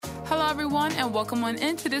everyone, and welcome on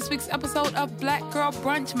into this week's episode of Black Girl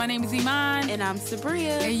Brunch. My name is Iman. And I'm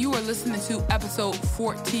Sabria. And you are listening to episode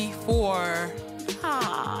 44.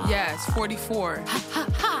 Yes, 44.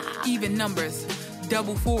 Even numbers,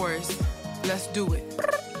 double fours. Let's do it.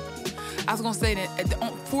 I was going to say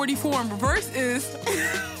that 44 in reverse is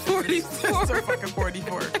 44. So fucking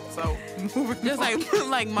 44. So moving Just on.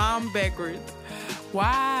 like mom backwards.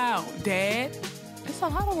 Wow. Dad. It's a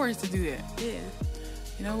lot of words to do that. Yeah.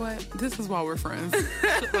 You know what? This is why we're friends.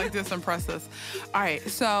 Shit like this impress us. All right.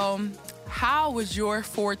 So, how was your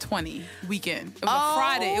 420 weekend? It was a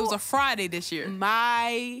Friday. It was a Friday this year.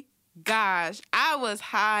 My gosh. I was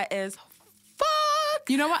high as fuck.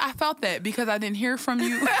 You know what? I felt that because I didn't hear from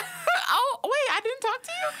you. Oh, wait. I didn't talk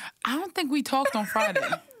to you? I don't think we talked on Friday.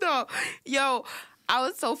 No. Yo, I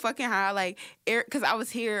was so fucking high. Like, Eric, because I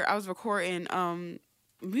was here. I was recording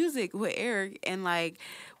music with Eric, and like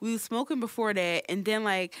we was smoking before that, and then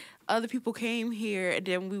like other people came here, and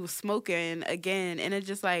then we was smoking again, and it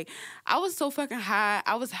just like I was so fucking high.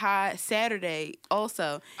 I was high Saturday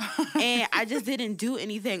also, and I just didn't do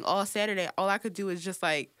anything all Saturday. All I could do is just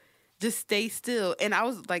stay still, and I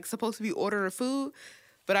was like supposed to be ordering food.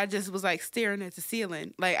 But I just was like staring at the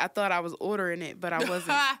ceiling. Like I thought I was ordering it, but I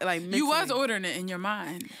wasn't. Like You was ordering it in your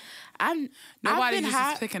mind. Nobody just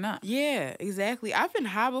high. is picking up. Yeah, exactly. I've been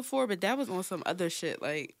high before, but that was on some other shit.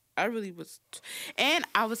 Like I really was, and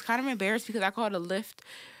I was kind of embarrassed because I called a Lyft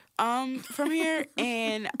from here,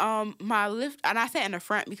 and my Lyft, and I sat in the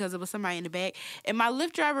front because it was somebody in the back, and my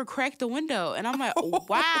Lyft driver cracked the window, and I'm like,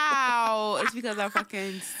 wow, it's because I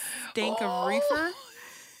fucking stink of reefer.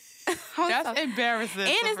 That's embarrassing. And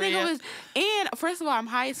this nigga was, and first of all, I'm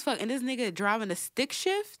high as fuck, and this nigga driving a stick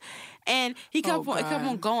shift, and he kept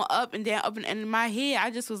on going up and down, and in my head,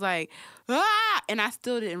 I just was like, ah, and I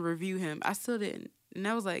still didn't review him. I still didn't, and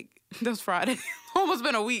that was Friday, almost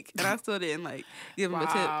been a week, and I still didn't like give him a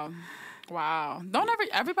tip. Wow.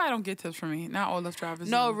 Everybody don't get tips from me. Not all Lyft drivers.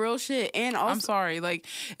 No, do. real shit. And also, I'm sorry. Like,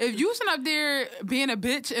 if you sitting up there being a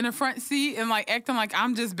bitch in the front seat and like acting like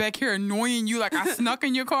I'm just back here annoying you, like I snuck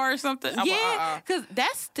in your car or something. I'm yeah, because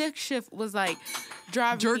that stick shift was like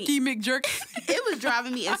driving Jerky McJerky. It was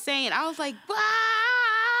driving me insane. I was like,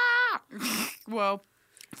 ah! Well,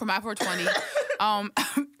 for my 420,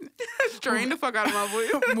 strain the fuck out of my voice.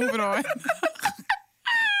 Moving on.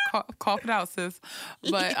 Cough it out, sis.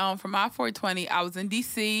 But for my 420, I was in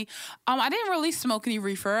D.C. I didn't really smoke any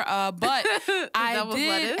reefer, but I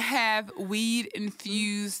did have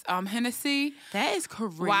weed-infused Hennessy. That is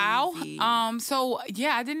crazy. Wow. So,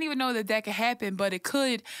 yeah, I didn't even know that could happen, but it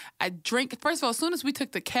could. I drank, first of all, as soon as we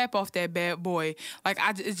took the cap off that bad boy, like,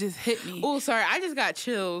 it just hit me. Oh, sorry. I just got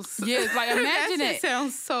chills. Yeah, like, imagine that it.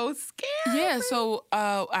 Sounds so scary. Yeah, so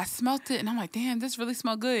I smelt it, and I'm like, damn, this really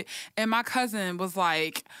smells good. And my cousin was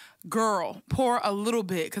like, girl, pour a little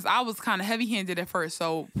bit, because I was kind of heavy-handed at first,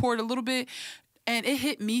 so poured a little bit, and it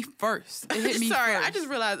hit me first. It hit me Sorry, first. I just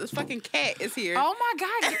realized this fucking cat is here. Oh my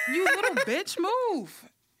God, you little bitch, move.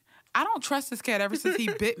 I don't trust this cat ever since he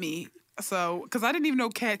bit me. So, because I didn't even know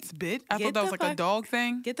cats bit. I thought that was like a dog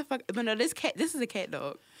thing. Get the fuck, but no, this is a cat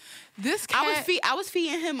dog. This cat, I was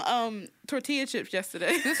feeding him tortilla chips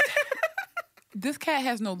yesterday. This cat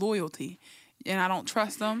has no loyalty, and I don't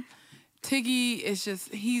trust him. Tiggy is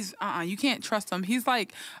just, he's, you can't trust him. He's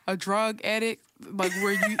like a drug addict, like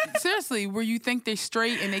where you think they're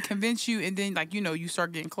straight and they convince you, and then like, you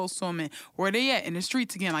start getting close to them, and where they at in the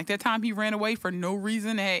streets again. Like that time he ran away for no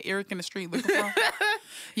reason and had Eric in the street looking for him.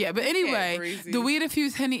 Yeah, but anyway, the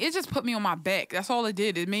weed-infused Henny, it just put me on my back. That's all it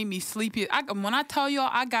did. It made me sleepy. When I tell y'all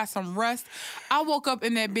I got some rest, I woke up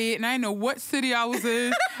in that bed and I didn't know what city I was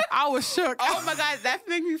in. I was shook. Oh my God, that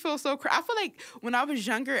made me feel so I feel like when I was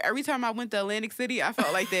younger, every time I went to Atlantic City, I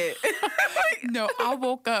felt like that. No, I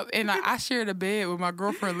woke up and I shared a bed with my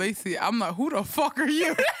girlfriend Lacey. I'm like, who the fuck are you?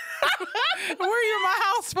 What are you in my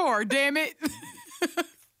house for? Damn it.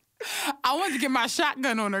 I wanted to get my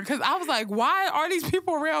shotgun on her because I was like, why are these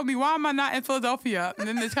people around me? Why am I not in Philadelphia? And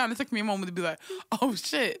then it kind of took me a moment to be like, oh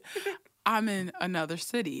shit, I'm in another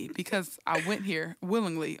city because I went here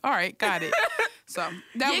willingly. All right, got it. So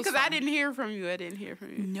that was because I didn't hear from you.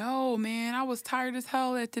 No, man, I was tired as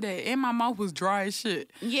hell that today, and my mouth was dry as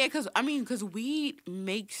shit. Yeah, because weed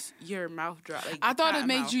makes your mouth dry. Like, I thought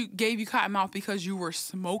it gave you cotton mouth because you were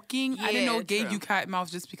smoking. Yeah, I didn't know it gave you cotton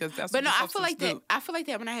mouth just because that's. But what no, I feel like that. I feel like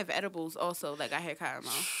that when I have edibles, also, like I had cotton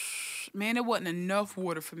mouth. Man, it wasn't enough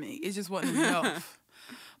water for me. It just wasn't enough.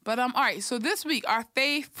 But all right. So this week, our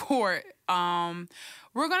favorite,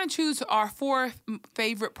 we're gonna choose our 4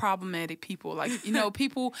 favorite problematic people. Like,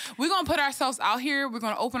 people. We're gonna put ourselves out here. We're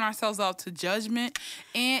gonna open ourselves up to judgment,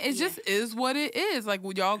 and it just is what it is. Like,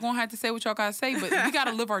 y'all gonna have to say what y'all gotta say, but we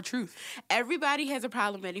gotta live our truth. Everybody has a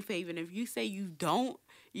problematic fave, and if you say you don't,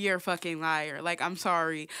 you're a fucking liar. Like, I'm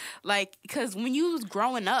sorry. Like, because when you was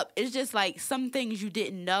growing up, it's just like some things you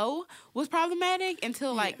didn't know was problematic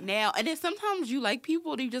until like now. And then sometimes you like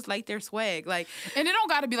people, you just like their swag. Like, and it don't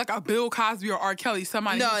got to be like a Bill Cosby or R. Kelly.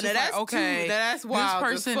 Somebody who's just that's like, okay, that's wild.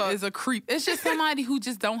 This person is a creep. It's just somebody who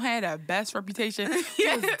just don't have the best reputation. Who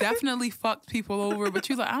has definitely fucked people over, but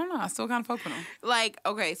you like, I don't know, I still kind of fuck with them. Like,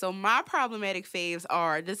 okay, so my problematic faves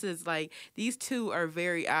are, these 2 are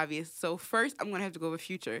very obvious. So first, I'm gonna have to go with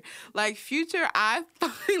Future. Like, Future, I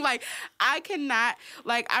fucking, like, I cannot,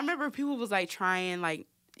 like, I remember people was, like, trying, like,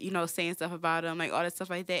 saying stuff about him, like, all that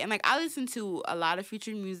stuff like that. And, like, I listen to a lot of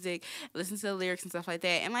Future music, listen to the lyrics and stuff like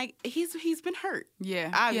that. And, like, he's been hurt.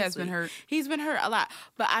 Yeah, obviously. He has been hurt. He's been hurt a lot.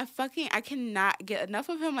 But I cannot get enough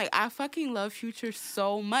of him. Like, I fucking love Future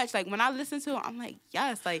so much. Like, when I listen to him, I'm like,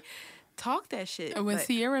 yes, like, talk that shit. When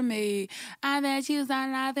Sierra made I Bet You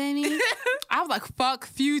Don't Love Me, I was like, fuck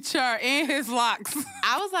Future and his locks.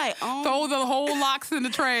 I was like, throw the whole locks in the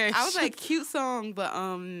trash. I was like, cute song, but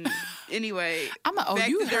anyway. I'm like, oh,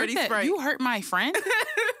 you hurt that? Sprite. You hurt my friend?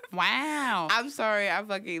 Wow. I'm sorry. I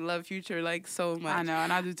fucking love Future like so much. I know,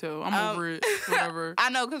 and I do too. I'm over it. Whatever. I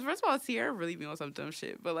know, because first of all, Sierra really be on some dumb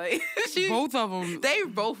shit, but like both of them, they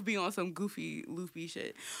both be on some goofy, loopy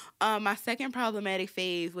shit. My second problematic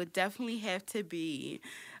phase would definitely have to be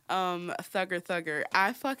Thugger.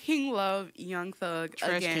 I fucking love Young Thug.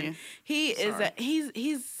 Trash again. can.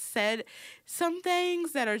 He's said some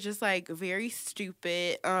things that are just like very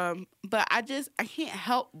stupid. But I can't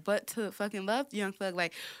help but to fucking love Young Thug.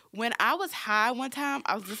 Like, when I was high one time,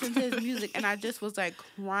 I was listening to his music and I just was like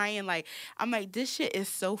crying. Like, I'm like, this shit is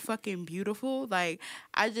so fucking beautiful. Like,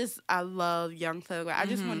 I love Young Thug. Like, I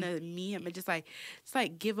just want to meet him and just like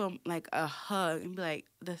give him like a hug and be like,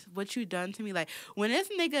 what you done to me. Like, when this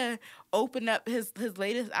nigga opened up his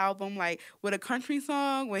latest album, like, with a country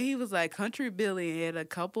song, when he was like Country Billy and had a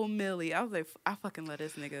couple milli, I was like, I fucking love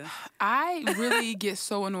this nigga. I really get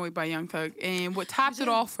so annoyed by Young Thug, and what topped it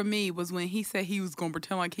off for me was when he said he was gonna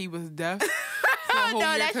pretend like he was deaf for a whole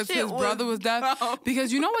year because his brother was deaf.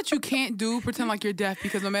 Because you know what you can't do? Pretend like you're deaf,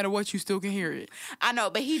 because no matter what, you still can hear it. I know,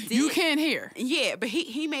 but he did. You can't hear. Yeah, but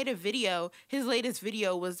he made a video. His latest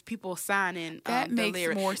video was people signing that the makes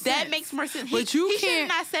lyrics. more sense. That makes more sense. But you can't.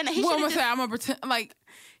 Not said that. Well, I'm gonna say I'm gonna pretend like.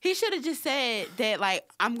 He should have just said that, like,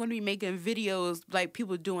 I'm going to be making videos like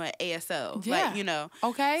people doing ASL. Yeah. Like,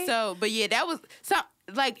 Okay. So, but yeah, that was some,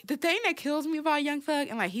 like, the thing that kills me about Young Thug,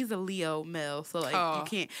 and like, he's a Leo male, so like, you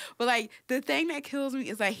can't. But like, the thing that kills me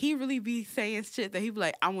is like, he really be saying shit that he be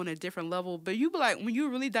like, I'm on a different level. But you be like, when you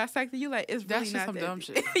really dissect it, you like, it's that's really just not some that dumb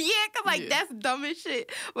deep. shit. Yeah, because like, that's dumb as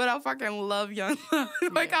shit. But I fucking love Young Thug.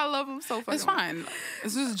 Like, I love him so fucking It's fine.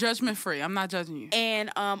 This is judgment free. I'm not judging you. And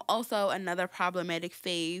also another problematic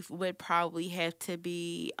fave would probably have to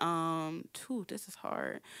be this is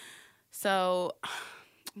hard. So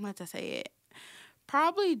I'm going to say it.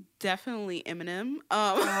 Probably definitely Eminem.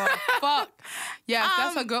 Fuck. Yes,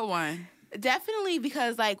 that's a good one. Definitely,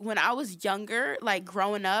 because like when I was younger, like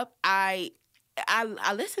growing up, I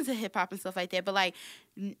listened to hip hop and stuff like that, but like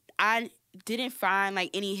I didn't find like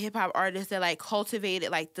any hip hop artists that like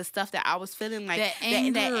cultivated like the stuff that I was feeling, like that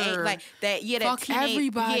anger, like that fuck that teenage,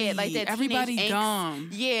 everybody, yeah, like that everybody angst, dumb,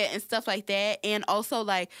 yeah, and stuff like that. And also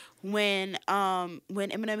like when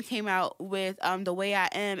Eminem came out with The Way I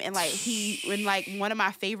Am, and like when like one of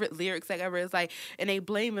my favorite lyrics like ever is like, and they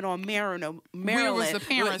blame it on Maryland. Where was the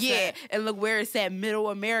parents at? And look where it's at, Middle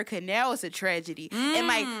America. Now it's a tragedy. And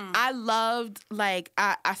like I loved, like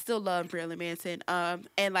I still love Marilyn Manson.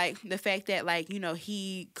 And like the fact that like, you know,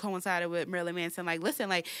 he coincided with Marilyn Manson. Like, listen,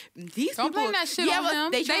 like these don't people, blame that shit on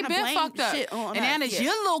him. They been fucked up. And now that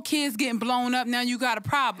your little kids getting blown up, now you got a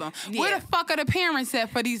problem. Where the fuck are the parents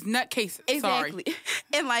at for these nutcases? Exactly. Sorry.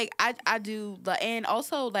 And like I do, and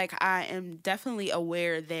also like I am definitely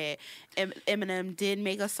aware that Eminem did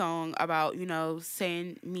make a song about, you know,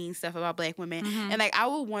 saying mean stuff about black women, and like I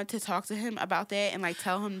would want to talk to him about that and like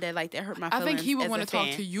tell him that like that hurt my feelings. I think he would want to talk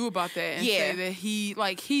to you about that and say that he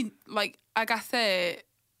like I said,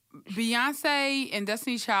 Beyonce and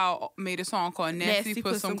Destiny Child made a song called Nasty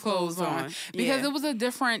Put Some Clothes On. Because it was a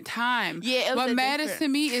different time. Yeah, what matters to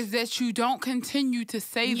me is that you don't continue to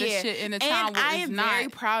say this shit in a time where it's not. I am very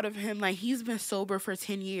proud of him. Like, he's been sober for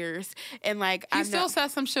 10 years. And, like, he still said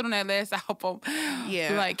some shit on that last album.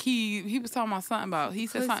 Yeah. Like, he was talking about something about, he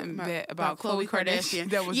said something bad about Khloe Kardashian.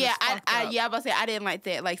 That was I was about to say, I didn't like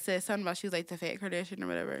that. Like, said something about she was like the fat Kardashian or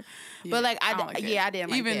whatever. Yeah, but, like, I didn't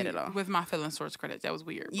like that at all. Even with my feelings towards credit, that was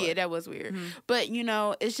weird. Yeah, that was weird. Mm-hmm. But, you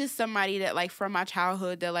know, it's just somebody that, like, from my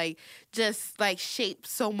childhood that, like, just, like, shaped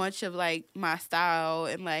so much of, like, my style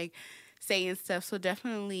and, like, saying stuff. So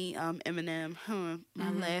definitely Eminem.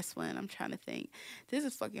 My last one. I'm trying to think. This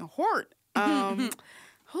is fucking hard.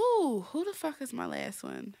 Who the fuck is my last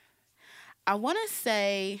one? I want to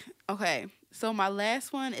say, okay, so my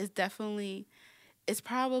last one is definitely, it's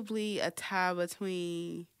probably a tie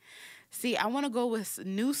between... See, I want to go with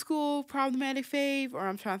new school problematic fave, or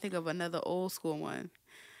I'm trying to think of another old school one.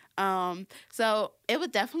 So it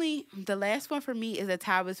would definitely, the last one for me is a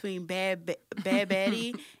tie between Bad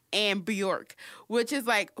Baddie and Bjork, which is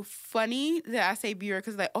like funny that I say Bjork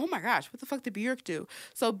because like, oh my gosh, what the fuck did Bjork do?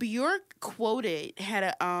 So Bjork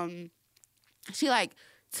she like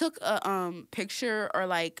took a picture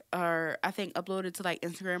or I think uploaded to like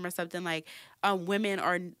Instagram or something like women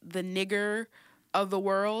are the nigger of the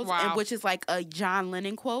world, and which is like a John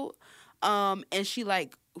Lennon quote. And she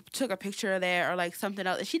like took a picture of that or like something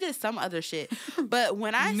else. She did some other shit. But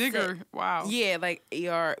when I nigger, yeah, like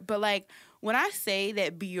ER. But like when I say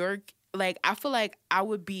that Bjork, like I feel like I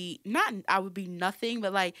would be nothing,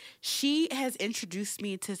 but like she has introduced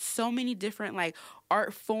me to so many different like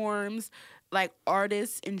art forms, like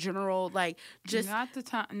artists in general, like just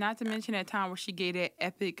not to mention that time where she gave that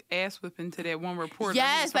epic ass whipping to that one reporter.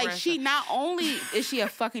 Yes, like she not only is she a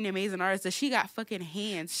fucking amazing artist, but she got fucking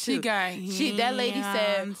hands too. She got hands. That lady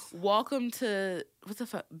said, "Welcome to what the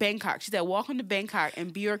fuck, Bangkok." She said, "Welcome to Bangkok,"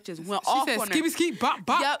 and Bjork just went off on her. She said, "Ski, bop,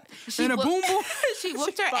 bop." Yep, and a boom, boom. She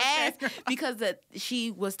whooped her ass because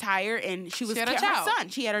she was tired and she had her son.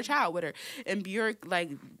 She had her child with her, and Bjork like,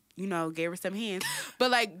 you know, gave her some hands.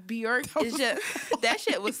 But, like, Bjork is just... that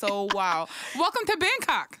shit was so wild. Welcome to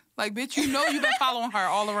Bangkok. Like, bitch, you know you've been following her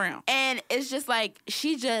all around. And it's just, like,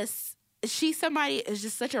 she's somebody is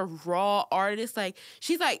just such a raw artist. Like,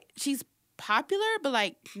 she's popular, but,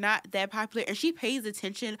 like, not that popular. And she pays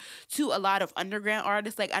attention to a lot of underground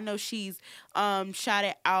artists. Like, I know she's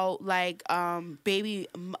shouted out, like, Baby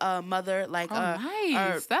Mother, like,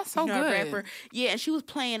 nice. That's so good. Rapper. Yeah, and she was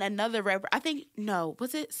playing another rapper. I think,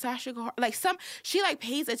 was it Sasha Gahar? Like, she, like,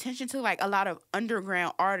 pays attention to, like, a lot of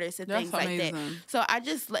underground artists and things like that. So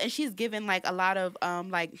and she's given, like, a lot of,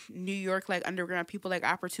 like, New York, like, underground people, like,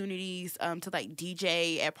 opportunities to, like,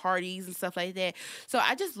 DJ at parties and stuff like that. So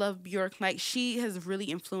I just love Bjork. Like, she has really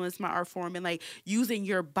influenced my art form and, like, using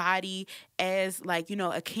your body as, like, you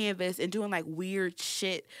know, a canvas and doing, like, weird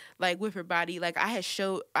shit, like, with her body. Like, I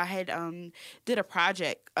had did a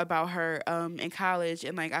project about her in college,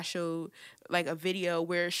 and, like, I showed, like, a video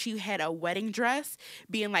where she had a wedding dress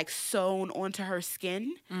being, like, sewn onto her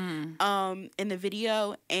skin in the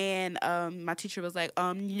video, and my teacher was like,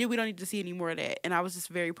 yeah, we don't need to see any more of that. And I was just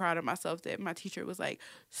very proud of myself that my teacher was, like,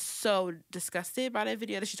 so disgusted by that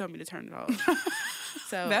video that she told me to turn it off.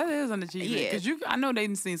 So that is an achievement, because I know they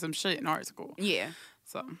didn't see some shit in art school. Yeah.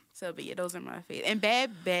 So, but yeah, those are my favorite. And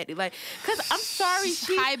Bad Baddie, like, cause I'm sorry,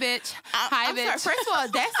 hi bitch, hi bitch. Sorry. First of all,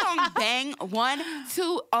 that song bang. 1,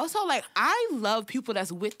 2. Also, like, I love people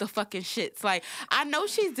that's with the fucking shits. Like, I know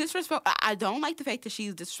she's disrespectful. I don't like the fact that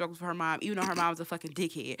she's disrespectful to her mom, even though her mom's a fucking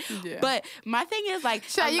dickhead. Yeah. But my thing is, like,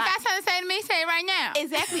 so you got something to say to me? Say it right now.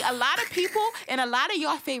 Exactly. A lot of people and a lot of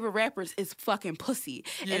y'all favorite rappers is fucking pussy.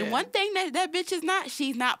 Yeah. And one thing that bitch is not,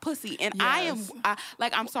 she's not pussy. And yes.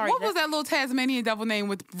 I'm sorry. What was that little Tasmanian devil name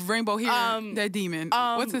with rainbow hair? That demon.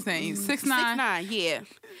 What's his name? 6ix9ine. 6ix9ine, yeah.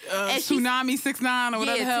 Tsunami 6ix9ine or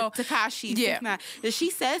whatever the hell. Tekashi 6ix9ine. And she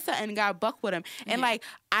said something and got buck with him. And like,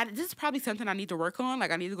 this is probably something I need to work on.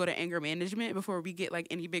 Like, I need to go to anger management before we get like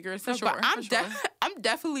any bigger and stuff. Sure, but I'm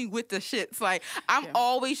definitely with the shits. Like, I'm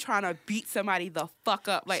always trying to beat somebody the fuck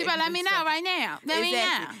up. Like, she better let me know right now. Let me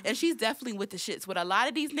know. And she's definitely with the shits. What a lot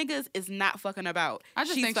of these niggas is not fucking about. I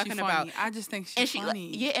just think she's funny. I just think she's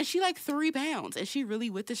funny. Yeah, and she like 3 pounds, and she really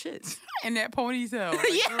with the shits. And that ponytail.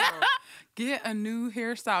 Like, girl, get a new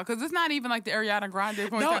hairstyle, because it's not even like the Ariana Grande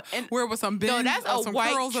ponytail where it was some big. No, that's a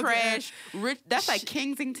white trash. That's like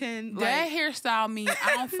Kensington. That hairstyle means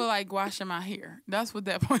I don't feel like washing my hair. That's what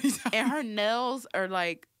that ponytail. And her nails are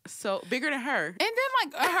like So bigger than her. And then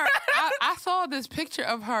like I saw this picture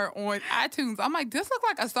of her on iTunes. I'm like, this looked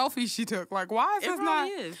like a selfie she took. Like, why is It this probably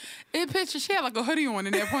not? is. It picture she had like a hoodie on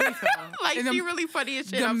in that ponytail. Like, and she really funny as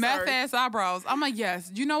shit. The I'm meth sorry. ass eyebrows. I'm like,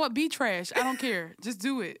 yes. You know what? Be trash. I don't care. Just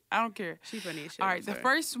do it. I don't care. She funny as shit. All I'm right. The sorry.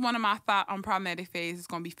 first one of my thought on problematic phase is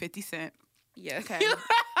gonna be 50 Cent. Yes. Okay.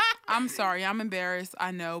 I'm sorry. I'm embarrassed.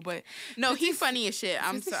 I know, but No, 50 he funny as shit.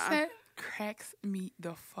 I'm 50 sorry. Cent cracks me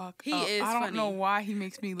the fuck He up. is I don't funny. know why he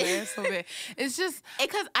makes me laugh so bad. It's just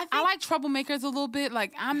Because I think I like troublemakers a little bit.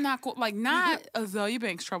 Like I'm not like not Azalea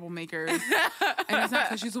Banks troublemakers, and it's not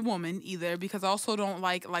because she's a woman either. Because I also don't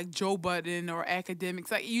like Joe Budden or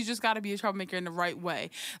academics. Like you just got to be a troublemaker in the right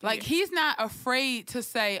way. Like he's not afraid to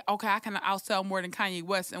say, okay, I can outsell more than Kanye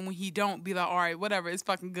West, and when he don't, be like, all right, whatever, it's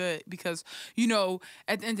fucking good. Because you know,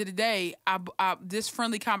 at the end of the day, I this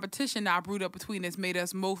friendly competition that I brewed up between us made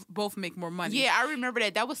us both make more money. Yeah, I remember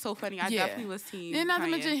that. That was so funny. I definitely was team. And not to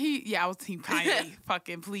Kanye. mention I was team Kanye.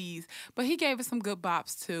 Fucking please. But he gave us some good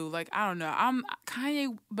bops too. Like I don't know. I'm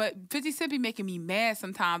Kanye, but 50 Cent be making me mad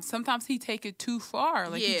sometimes. Sometimes he take it too far.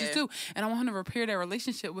 Like he just do. And I want him to repair that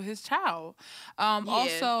relationship with his child.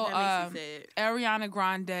 Also, that makes me sad. Ariana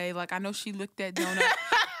Grande. Like I know she licked that donut.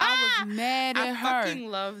 I was mad at her. I fucking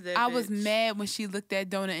love that. I was bitch. mad when she licked that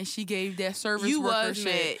donut and she gave that service You worker was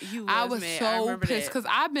shit. mad. You I was was mad. I so remember pissed that.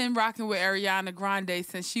 because I've been rocking with Ariana Grande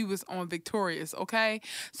since she was on Victorious, okay?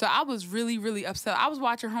 So I was really, really upset. I was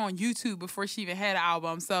watching her on YouTube before she even had an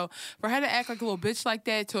album. So for her to act like a little bitch like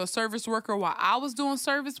that to a service worker while I was doing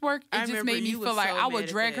service work, I it just remember made me you feel was like so I mad would at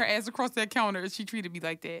drag her that. ass across that counter if she treated me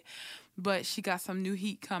like that. But she got some new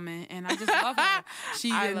heat coming, and I just love her.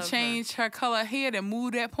 She I done love her. changed her color hair and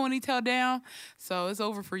moved that ponytail down. So it's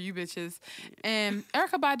over for you bitches. And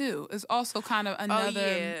Erykah Badu is also kind of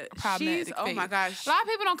another problematic She's, oh phase. my gosh. A lot of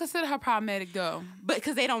people don't consider her problematic though. But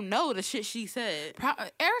because they don't know the shit she said.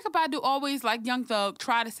 Erykah Badu always, like Young Thug,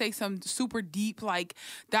 try to say some super deep, like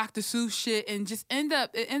Dr. Seuss shit, and just ends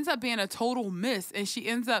up being a total miss. And she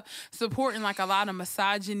ends up supporting like a lot of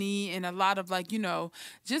misogyny and a lot of like, you know,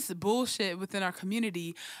 just bullshit within our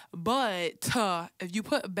community. But if you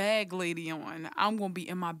put Bag Lady on, I'm gonna be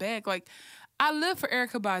in my bag. Like I live for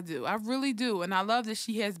Erykah Badu. I really do. And I love that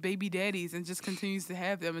she has baby daddies and just continues to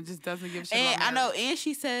have them and just doesn't give a shit And about I know, marriage. and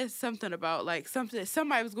she said something about like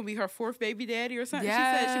somebody was gonna be her fourth baby daddy or something. She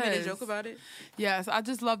said she made a Yes. joke about it. Yes, I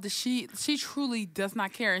just love that she truly does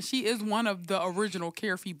not care. And she is one of the original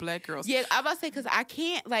carefree black girls. Yeah, I'm about to say because I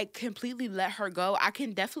can't like completely let her go. I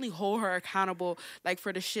can definitely hold her accountable, like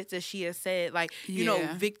for the shit that she has said, like you know,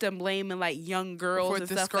 Yeah. victim blaming like young girls For and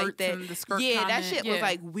the stuff like skirts that. and the skirt Yeah, that comment, shit was yeah.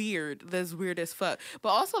 like weird. That's weird as fuck. But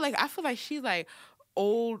also like I feel like she's like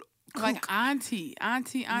old. Like auntie. Yeah.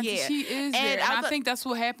 She is And there. And I I think that's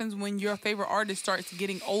what happens when your favorite artist starts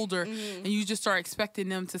getting older and you just start expecting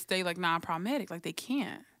them to stay like non-problematic. Like they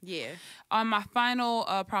can't. Yeah. My final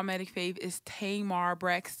problematic fave is Tamar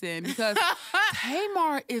Braxton because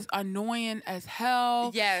Tamar is annoying as hell.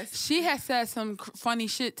 Yes. She has said some funny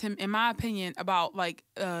shit to, in my opinion, about like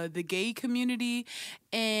the gay community,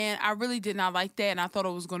 and I really did not like that, and I thought it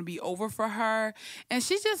was going to be over for her. And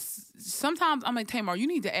she just sometimes I'm like, Tamar, you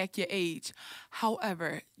need to act your age.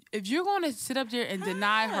 However, if you're going to sit up there and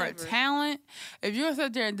deny her However. talent, if you're going to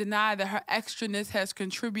sit there and deny that her extraness has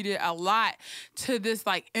contributed a lot to this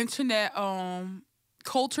like internet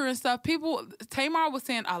culture and stuff, Tamar was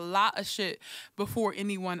saying a lot of shit before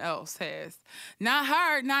anyone else has. Not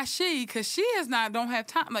her, not she, because she don't have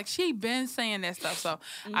time. Like she been saying that stuff. So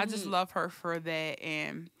I just love her for that,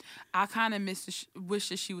 and I kind of wish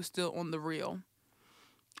that she was still on the real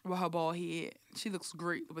with her bald head. She looks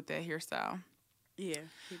great with that hairstyle. Yeah,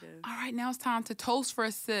 she does. All right, now it's time to toast for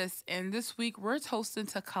a sis. And this week we're toasting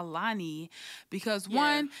to Kalani because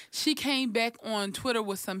one, she came back on Twitter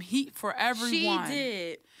with some heat for everyone. She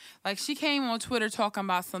did. Like she came on Twitter talking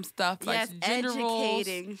about some stuff like Yes, gender roles.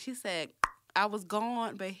 educating. She said, I was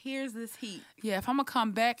gone, but here's this heat. Yeah, if I'm gonna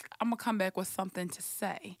come back, I'm gonna come back with something to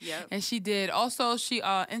say. Yep. And she did. Also, she's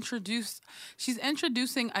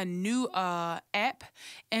introducing a new app,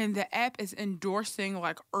 and the app is endorsing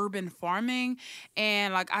like urban farming,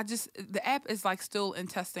 and like the app is like still in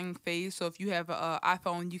testing phase. So if you have an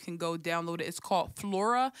iPhone, you can go download it. It's called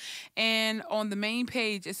Flora, and on the main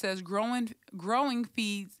page it says growing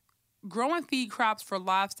feeds growing feed crops for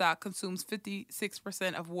livestock consumes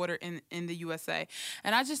 56% of water in the USA.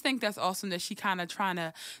 And I just think that's awesome that she kind of trying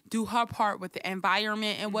to do her part with the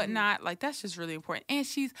environment and whatnot. Like, that's just really important. And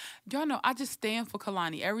y'all know, I just stand for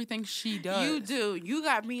Kalani. Everything she does. You do. You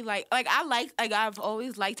got me I've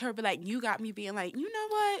always liked her, but like, you got me being like, you know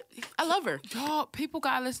what? I love her. Y'all, people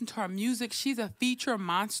gotta listen to her music. She's a feature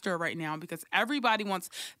monster right now because everybody wants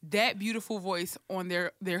that beautiful voice on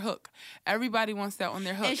their hook. Everybody wants that on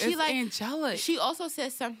their hook. And she it's angelic. She also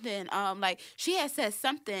said something, she had said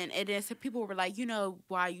something, and then some people were like, you know,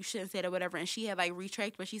 why you shouldn't say that, whatever. And she had like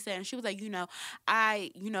retracted what she said, and she was like, you know,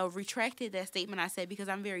 I, you know, retracted that statement I said because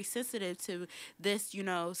I'm very sensitive to this, you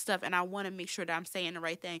know, stuff, and I want to make sure that I'm saying the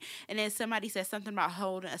right thing. And then somebody said something about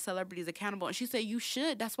holding celebrities accountable, and she said, you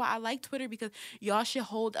should. That's why I like Twitter, because y'all should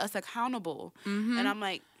hold us accountable. Mm-hmm. And I'm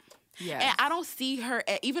like, yeah. And I don't see her,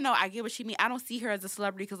 even though I get what she mean, I don't see her as a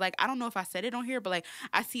celebrity because, like, I don't know if I said it on here, but, like,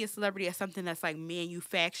 I see a celebrity as something that's, like,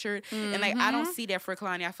 manufactured. Mm-hmm. And, like, I don't see that for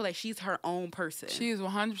Kalani. I feel like she's her own person. She is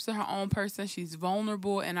 100% her own person. She's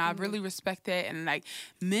vulnerable, and I really respect that. And, like,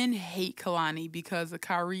 men hate Kalani because of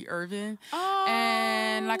Kyrie Irving. Oh,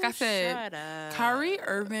 and, like I said, shut up. Kyrie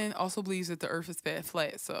Irving also believes that the earth is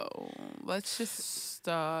flat. So, let's just,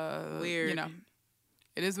 weird. You know.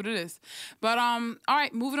 It is what it is. But, all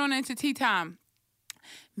right, moving on into tea time.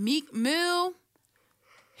 Meek Mill,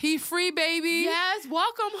 he free, baby. Yes,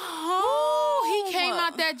 welcome home. Ooh, he came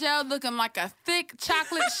out that jail looking like a thick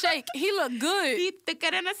chocolate shake. He looked good. He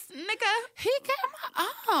thicker than a snicker. He came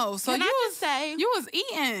out. So Can you I was just say, you was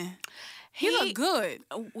eating. He looked good.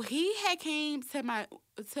 He had came to my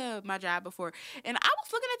job before, and I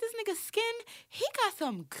was looking at this nigga's skin. He got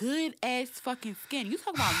some good ass fucking skin. You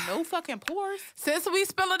talking about no fucking pores? Since we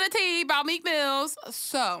spilling the tea about Meek Mills,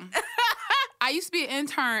 so I used to be an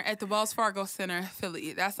intern at the Wells Fargo Center,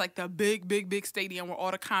 Philly. That's like the big stadium where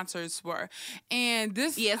all the concerts were. And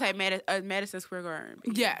this, it's like Madison Square Garden.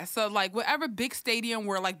 Yeah, so like whatever big stadium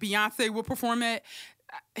where like Beyonce would perform at.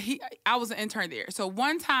 I was an intern there. So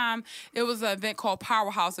one time it was an event called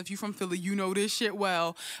Powerhouse. If you're from Philly, you know this shit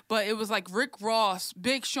well. But it was like Rick Ross,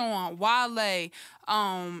 Big Sean, Wale,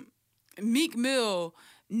 Meek Mill,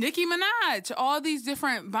 Nicki Minaj, all these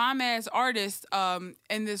different bomb-ass artists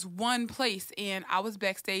in this one place. And I was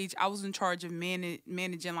backstage. I was in charge of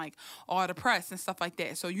managing, like, all the press and stuff like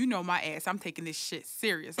that. So you know my ass. I'm taking this shit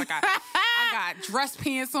serious. Like, I got dress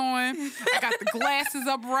pants on. I got the glasses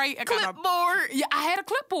up right. I got clipboard. Yeah, I had a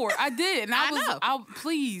clipboard. I did. And I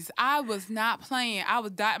was not playing. I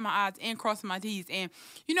was dotting my I's and crossing my T's. And,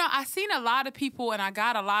 you know, I seen a lot of people and I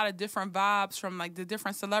got a lot of different vibes from, like, the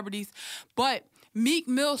different celebrities. But Meek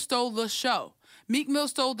Mill stole the show.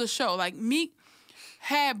 Like, Meek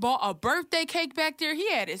had bought a birthday cake back there.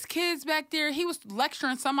 He had his kids back there. He was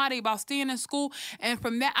lecturing somebody about staying in school. And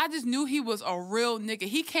from that, I just knew he was a real nigga.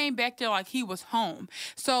 He came back there like he was home.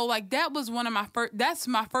 So, like, that was one of my first, that's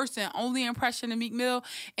my first and only impression of Meek Mill.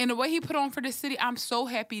 And the way he put on for the city, I'm so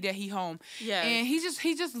happy that he home. Yeah. And he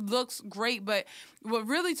just looks great. But what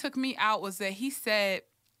really took me out was that he said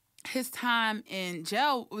his time in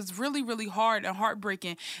jail was really, really hard and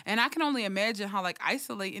heartbreaking. And I can only imagine how, like,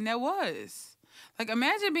 isolating that was. Like,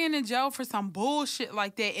 imagine being in jail for some bullshit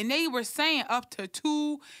like that. And they were saying up to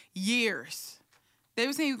 2 years. They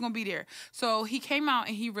were saying he was going to be there. So he came out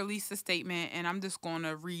and he released a statement. And I'm just going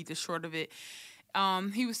to read the short of it.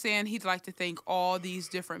 He was saying he'd like to thank all these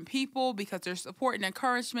different people because their support and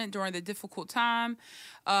encouragement during the difficult time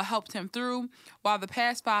helped him through. While the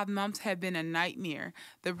past 5 months have been a nightmare,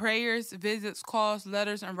 the prayers, visits, calls,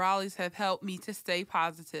 letters, and rallies have helped me to stay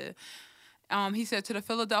positive. He said to the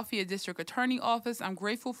Philadelphia District Attorney Office, I'm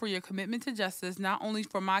grateful for your commitment to justice, not only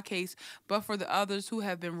for my case, but for the others who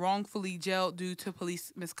have been wrongfully jailed due to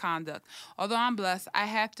police misconduct. Although I'm blessed, I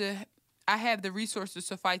have the resources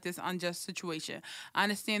to fight this unjust situation. I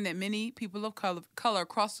understand that many people of color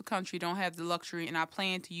across the country don't have the luxury, and I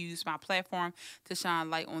plan to use my platform to shine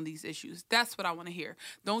light on these issues. That's what I want to hear.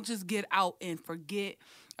 Don't just get out and forget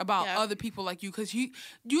about other people like you, because you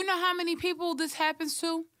know how many people this happens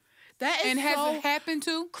to? That is has it happened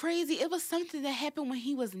to? Crazy. It was something that happened when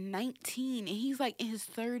he was 19, and he's like in his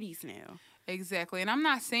 30s now. Exactly. And I'm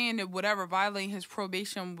not saying that whatever violating his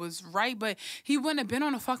probation was right, but he wouldn't have been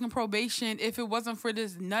on a fucking probation if it wasn't for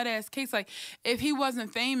this nut-ass case. Like, if he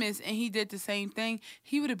wasn't famous and he did the same thing,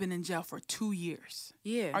 he would have been in jail for 2 years.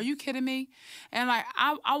 Yeah. Are you kidding me? And, like,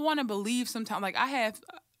 I want to believe sometimes, like,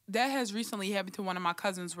 that has recently happened to one of my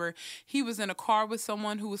cousins where he was in a car with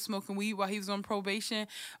someone who was smoking weed while he was on probation,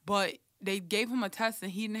 but they gave him a test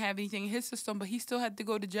and he didn't have anything in his system, but he still had to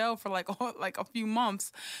go to jail for like a few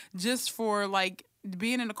months just for like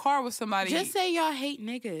being in the car with somebody. Just say y'all hate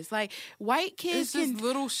niggas. Like, white kids it's just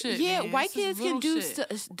little shit. Yeah, man. white It's just kids can do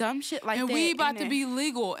shit. dumb shit like and that. And we about to be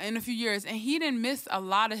legal in a few years. And he didn't miss a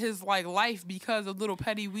lot of his like life because of little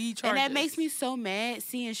petty weed charges. And that makes me so mad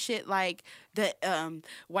seeing shit like the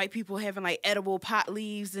white people having like edible pot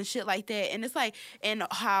leaves and shit like that. And it's like, and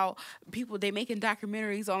how people, they making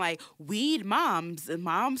documentaries on like weed moms and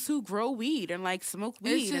moms who grow weed and like smoke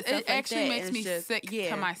weed. Just, and stuff it like actually that. makes me sick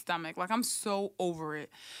to my stomach. Like, I'm so over it.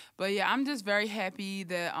 But yeah, I'm just very happy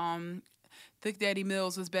that Thick Daddy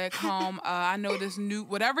Mills is back home. I know this new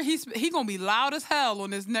whatever he gonna be loud as hell on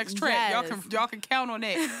this next track. Yes. Y'all can count on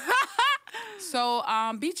that. So,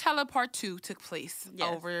 Beachella Part 2 took place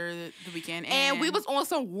over the weekend. And we was on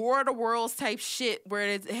some War of the Worlds type shit where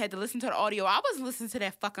it had to listen to the audio. I wasn't listening to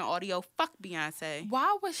that fucking audio. Fuck Beyonce.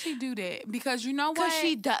 Why would she do that? Because you know what?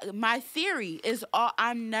 Because my theory is,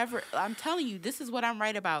 I'm telling you, this is what I'm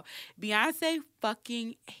right about. Beyonce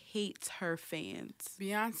fucking hates her fans.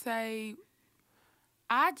 Beyonce...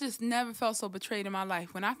 I just never felt so betrayed in my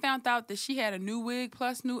life. When I found out that she had a new wig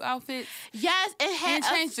plus new outfits. Yes, it had and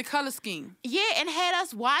changed the color scheme. Yeah, and had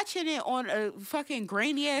us watching it on a fucking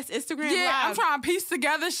grainy ass Instagram Live. I'm trying to piece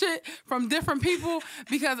together shit from different people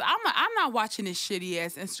because I'm not watching this shitty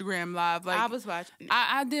ass Instagram Live. Like, I was watching it.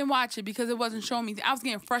 I didn't watch it because it wasn't showing me. I was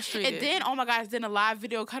getting frustrated. And then, oh my gosh, then a live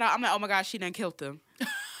video cut out. I'm like, oh my gosh, she done killed them.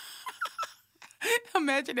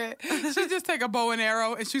 Imagine that. She just take a bow and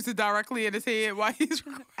arrow and shoots it directly in his head while he's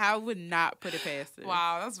recording. I would not put it past her.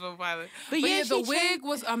 Wow, that's so violent. But yeah, the wig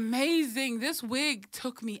was amazing. This wig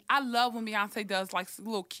took me. I love when Beyonce does like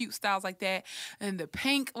little cute styles like that. And the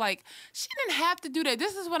pink, like, she didn't have to do that.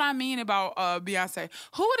 This is what I mean about Beyonce.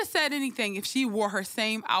 Who would have said anything if she wore her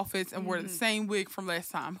same outfits and wore the same wig from last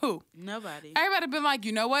time? Who? Nobody. Everybody been like,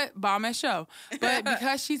 you know what? Bomb that show. But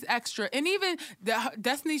because she's extra. And even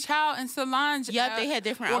Destiny Child and Solange. Yep, they had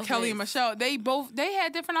different outfits. Or Kelly and Michelle. They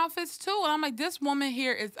had different outfits too. And I'm like, this woman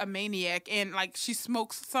here is a maniac. And like, she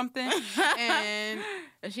smokes something. And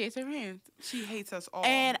she hates her fans. She hates us all.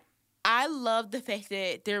 And I love the fact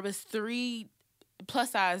that there was 3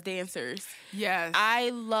 plus size dancers. Yes.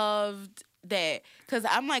 I loved that. Because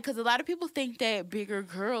a lot of people think that bigger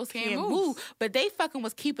girls can't move. But they fucking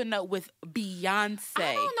was keeping up with Beyonce.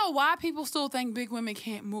 I don't know why people still think big women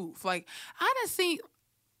can't move. Like, I done seen...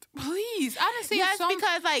 Please, I didn't see. Yes,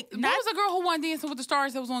 because like, what was the girl who won Dancing with the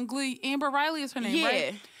Stars that was on Glee? Amber Riley is her name,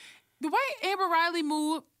 right? The way Amber Riley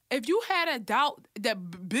moved, if you had a doubt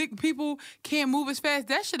that big people can't move as fast,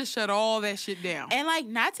 that should have shut all that shit down. And like,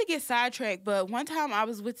 not to get sidetracked, but one time I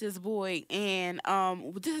was with this boy, and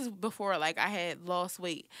this is before like I had lost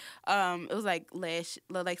weight. It was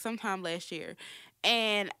like sometime last year.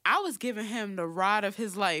 And I was giving him the ride of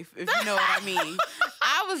his life, if you know what I mean.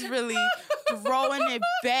 I was really throwing it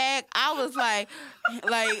back. I was like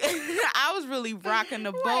I was really rocking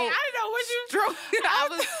the boat. Wait, I didn't know what you.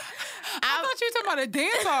 I thought you were talking about a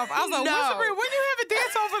dance off. I was like, no. When you have a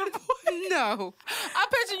dance off with a boy? No. I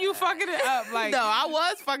picture you fucking it up. Like, no, I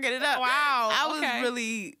was fucking it up. Wow. I was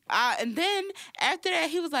really. And then after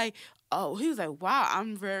that, he was like, wow,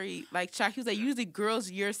 I'm very like shocked. He was like, usually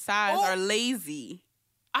girls your size are lazy.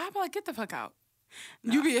 I'm like, get the fuck out.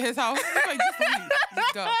 No. You be at his house. Like, just leave.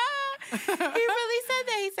 Just go. He really said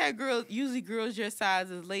that. He said usually girls your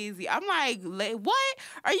size is lazy. I'm like, what?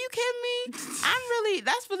 Are you kidding me?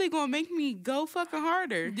 That's really gonna make me go fucking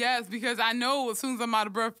harder. Yes, because I know as soon as I'm out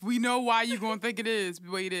of breath, we know why you gonna think it is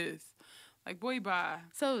the way it is. Like, boy, bye.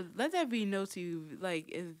 So let that be known to you. Like,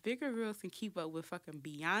 if bigger girls can keep up with fucking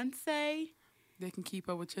Beyonce, they can keep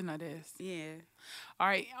up with your nut ass. Yeah. All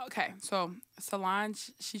right. Okay. So Solange,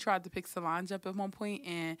 she tried to pick Solange up at one point,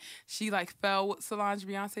 and she like fell what Solange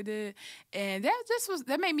Beyonce did, and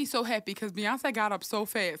that made me so happy because Beyonce got up so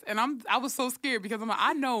fast, and I was so scared because I'm like,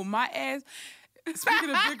 I know my ass. Speaking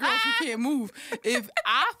of big girls who can't move, if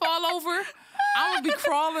I fall over, I would be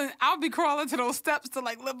crawling. I would be crawling to those steps to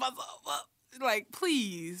like lift myself up. Like,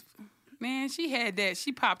 please. Man, she had that.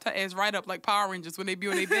 She popped her ass right up like Power Rangers when they be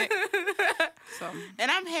on their back. So.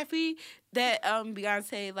 And I'm happy that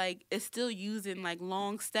Beyonce like is still using like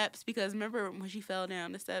long steps because remember when she fell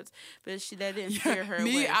down the steps, but that didn't scare her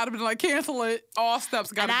away. I'd have been like, cancel it. All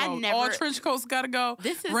steps gotta go. All trench coats gotta go.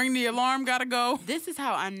 Ring the alarm gotta go. This is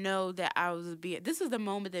how I know that I was this is the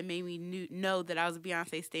moment that made me know that I was a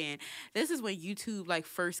Beyonce stan. This is when YouTube like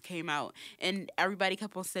first came out and everybody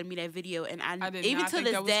kept on sending me that video and I did even to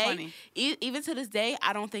this day, even to this day,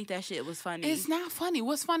 I don't think that shit was funny. It's not funny.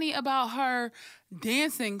 What's funny about her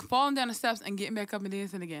dancing, falling down the steps, and getting back up and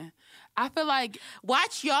dancing again? I feel like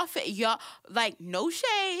watch y'all like no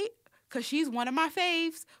shade, cause she's one of my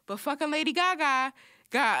faves, but fucking Lady Gaga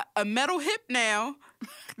got a metal hip now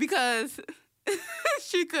because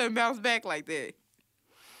she couldn't bounce back like that.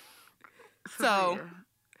 So,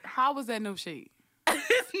 how was that no shade?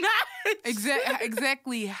 It's not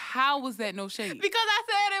Exactly. How was that no shade? because I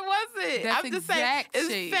said it wasn't. That's I'm just saying exact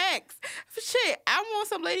shade. it's facts. Shit, I want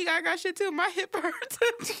some Lady Gaga shit too. My hip hurts.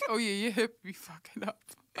 Oh yeah, your hip be fucking up.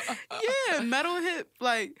 Yeah, metal hip,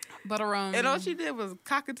 like. But And all she did was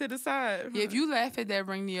cock it to the side. yeah, if you laugh at that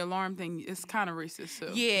ring the alarm thing, it's kind of racist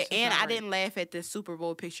too. Yeah, It's just and not I right. didn't laugh at the Super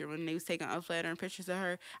Bowl picture when they was taking unflattering pictures of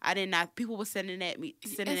her. I did not. People were sending that to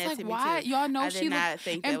It's me like too. why y'all know I she did not looked,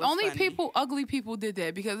 think and that was only funny. ugly people did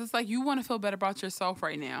that because it's like you want to feel better about yourself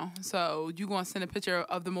right now, so you gonna send a picture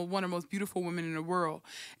of one of the most beautiful women in the world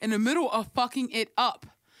in the middle of fucking it up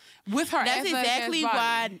with her. That's exactly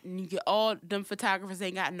body. why all them photographers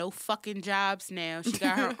ain't got no fucking jobs now. She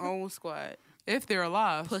got her own squad. If they're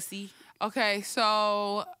alive, Pussy. Okay, so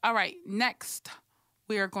all right, next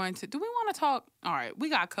we are going to. Do we want to talk? All right, we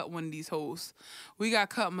got to cut one of these hoes. We got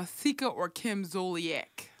to cut Masika or Kim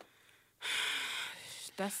Zolciak.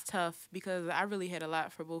 That's tough because I really had a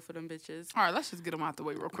lot for both of them bitches. All right, let's just get them out the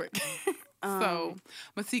way real quick. So,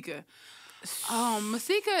 Masika.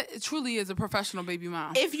 Masika truly is a professional baby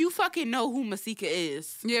mom. If you fucking know who Masika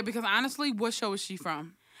is. Yeah, because honestly, what show is she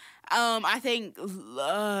from? I think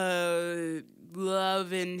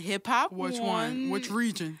Love and Hip Hop. Which one? Which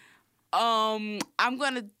region? I'm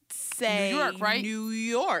gonna say New York, right? New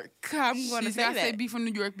York. I'm gonna She's say got to say that. be from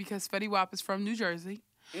New York because Fetty Wap is from New Jersey.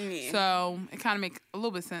 Yeah. So it kind of makes a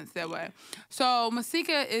little bit sense that way. So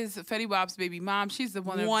Masika is Fetty Wap's baby mom. She's the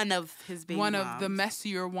one of his baby one moms. of the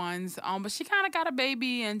messier ones. But she kind of got a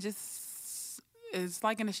baby and just is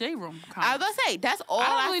like in the shade room. I was gonna say that's all. I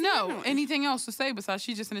don't really see know her doing. anything else to say besides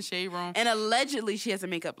she's just in the shade room. And allegedly, she has a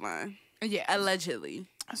makeup line. Yeah, Allegedly.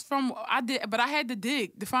 it's from but I had to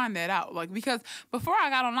dig to find that out. Like because before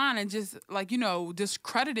I got online and just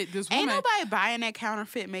discredited this woman. Ain't nobody buying that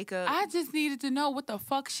counterfeit makeup. I just needed to know what the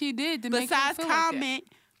fuck she did to make her Besides feel like that. comment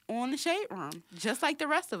on the shade room, just like the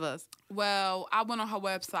rest of us. Well, I went on her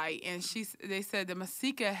website and they said that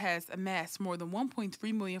Masika has amassed more than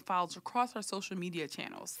 1.3 million followers across her social media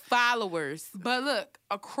channels. Followers. But look,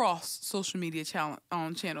 across social media channels.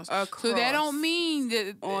 So Across. that don't mean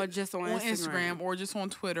that Or just on Instagram. or just on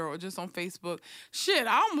Twitter or just on Facebook. Shit,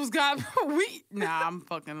 I almost got Nah, I'm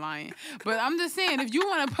fucking lying. But I'm just saying, if you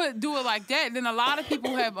want to do it like that, then a lot of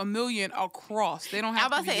people have a million across. They don't I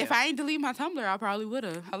have was to about to say, be if there. I ain't delete my Tumblr, I probably would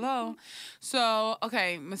have. Hello. So,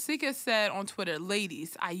 okay, Masika said on Twitter,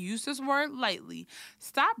 ladies, I use this word lightly.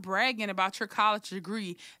 Stop bragging about your college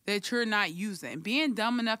degree that you're not using. Being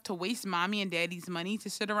dumb enough to waste mommy and daddy's money to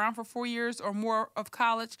sit around for 4 years or more of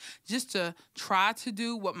college just to try to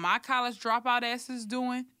do what my college dropout ass is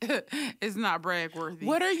doing is not brag worthy.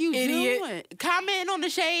 What are you Idiot. doing? Comment on the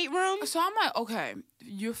shade room. So I'm like, okay,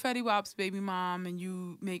 you're Fetty Wap's baby mom and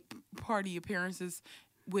you make party appearances.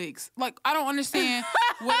 Wigs. Like, I don't understand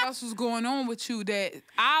what else was going on with you that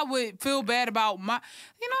I would feel bad about you know what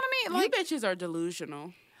I mean? Like, You bitches are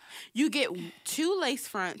delusional. You get 2 lace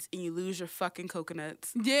fronts and you lose your fucking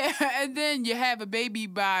coconuts. yeah, and then you have a baby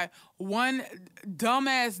by one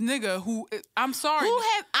dumbass nigga who, I'm sorry.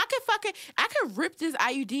 I could rip this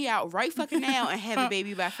IUD out right fucking now and have a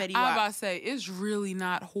baby by Fetty I was Wap. about to say, it's really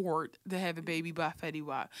not hard to have a baby by Fetty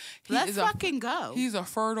Wap. Let's fucking go. He's a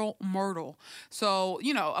fertile myrtle. So,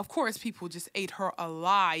 of course, people just ate her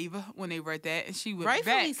alive when they read that, and she went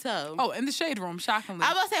Rightfully back. so. Oh, in the shade room, shockingly. I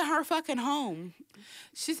was about to say her fucking home.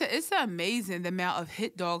 She said, it's amazing the amount of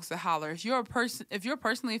hit dogs that holler. If you're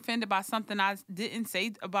personally offended by something I didn't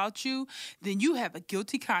say about you, then you have a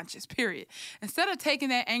guilty conscience, period. Instead of taking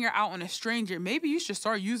that anger out on a stranger, maybe you should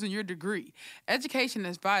start using your degree. Education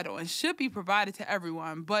is vital and should be provided to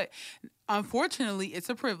everyone, but unfortunately, it's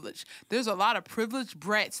a privilege. There's a lot of privileged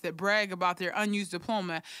brats that brag about their unused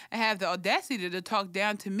diploma and have the audacity to talk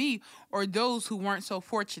down to me or those who weren't so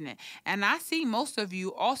fortunate. And I see most of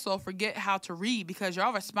you also forget how to read because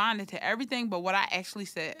y'all responded to everything but what I actually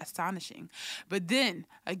said. Astonishing. But then,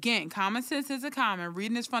 again, common sense isn't common.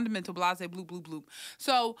 Reading is fundamental. Blase, bloop, bloop, bloop.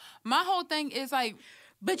 So my whole thing is like,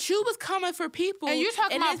 But you was coming for people. and you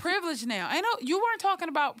talking about it's- privilege now. I know you weren't talking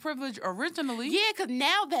about privilege originally. Yeah, because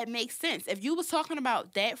now that makes sense. If you was talking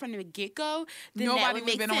about that from the get-go, then Nobody that would would've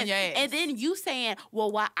make been sense. on your ass. And then you saying,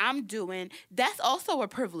 well, what I'm doing, that's also a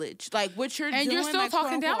privilege. Like, what you're doing. And you're still like, talking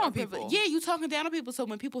quote, down unquote, on a privilege. people. Yeah, you talking down on people. So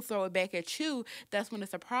when people throw it back at you, that's when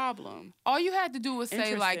it's a problem. All you had to do was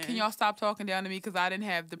say, like, Interesting. can y'all stop talking down to me because I didn't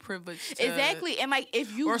have the privilege to... Exactly. And, like,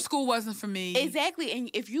 if you... Or school wasn't for me. Exactly.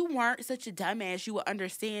 And if you weren't such a dumbass, you would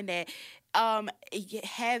understand that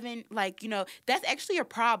having like, you know, that's actually a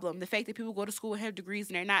problem. The fact that people go to school and have degrees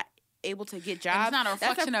and they're not able to get jobs. It's not a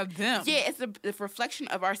reflection of them. Yeah, it's a reflection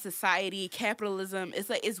of our society, capitalism. It's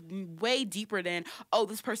like, it's way deeper than, oh,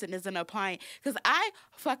 this person isn't applying. Because I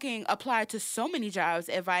fucking applied to so many jobs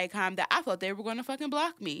at Viacom that I thought they were going to fucking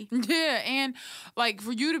block me. Yeah, and like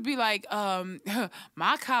for you to be like,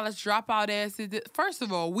 my college dropout ass is first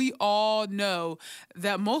of all, we all know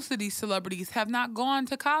that most of these celebrities have not gone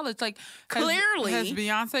to college. Like Clearly. has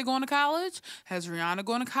Beyonce gone to college? Has Rihanna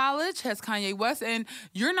gone to college? Has Kanye West? And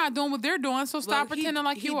you're not doing what they're doing, so stop pretending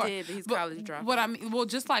like you are. He did, but he's college dropout. What I mean, well,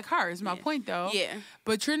 just like her is my point though. Yeah.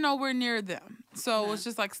 But you're nowhere near them. So it's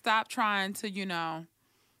just like, stop trying to, you know,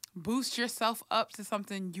 boost yourself up to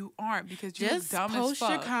something you aren't, because you're just dumb as post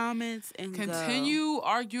fuck. your comments and Continue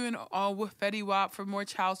arguing with Fetty Wap for more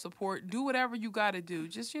child support. Do whatever you got to do.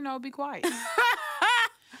 Just, you know, be quiet.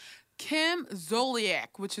 Kim Zolciak,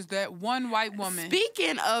 which is that one white woman.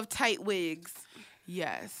 Speaking of tight wigs.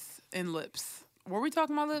 Yes, and lips. Were we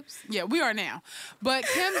talking about lips? Yeah, we are now. But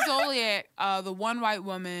Kim Zolciak, the one white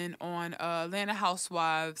woman on Atlanta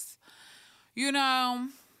Housewives, you know,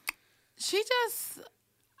 she just...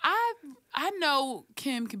 I know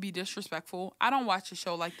Kim can be disrespectful. I don't watch a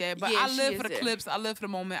show like that, but Yeah, I she live is for the it. clips. I live for the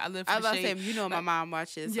moment. I live for I the was about to shade. say, you know, my mom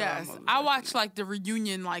watches. Yes, So I watch like the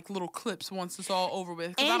reunion, like little clips once it's all over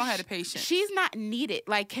with, because I don't have the patience. She's not needed.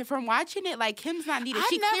 Like, from watching it, like, Kim's not needed.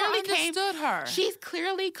 She never clearly understood her. She's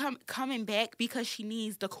clearly coming back because she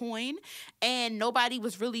needs the coin, and nobody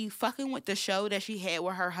was really fucking with the show that she had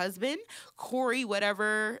with her husband, Corey,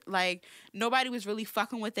 whatever. Like, nobody was really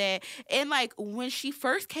fucking with that. And like, when she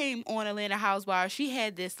first came on Atlanta Housewives, she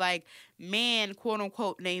had this like man, quote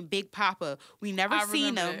unquote, named Big Papa. We never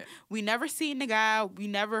seen him. that. We never seen the guy. We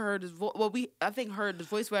never heard his voice. Well, I think heard his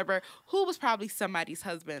voice, whatever. Who was probably somebody's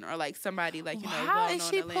husband or like somebody like, you know. How well is known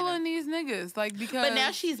she in Atlanta. pulling these niggas? Like, because But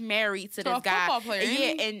now she's married to To a this guy. football player, Yeah,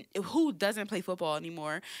 ain't and who doesn't play football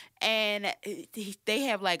anymore? And they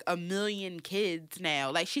have like 1 million kids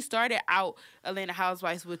now. Like, she started out Atlanta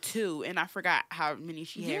Housewives with 2, and I forgot how many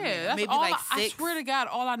she had. yeah, that's maybe all like I 6. swear to God,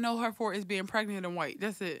 all I know her for is being pregnant and white.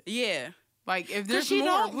 That's it. Yeah. Like, if Because there's she more,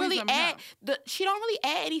 don't please really let me add know. she don't really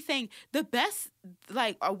add anything. The best,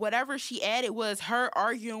 like, or whatever she added was her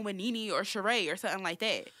arguing with Nene or Sheree or something like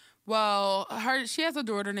that. Well, she has a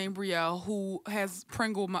daughter named Brielle who has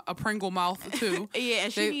a Pringle mouth too. Yeah,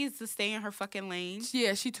 and she needs to stay in her fucking lane.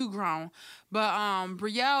 Yeah, she too grown. But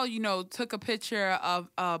Brielle, you know, took a picture of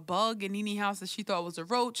a bug in Nene's house that she thought was a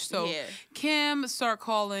roach. So Yeah. Kim started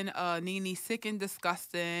calling Nene sick and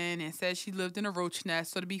disgusting and said she lived in a roach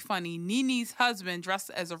nest. So to be funny, Nene's husband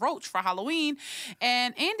dressed as a roach for Halloween.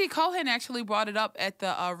 And Andy Cohen actually brought it up at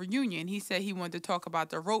the reunion. He said he wanted to talk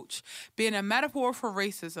about the roach being a metaphor for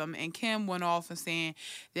racism. And Kim went off and saying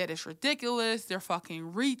that it's ridiculous, they're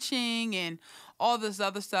fucking reaching and all this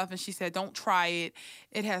other stuff. And she said, don't try it.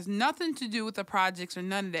 It has nothing to do with the projects or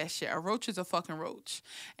none of that shit. A roach is a fucking roach.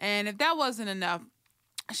 And if that wasn't enough,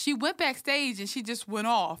 she went backstage and she just went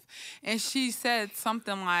off. And she said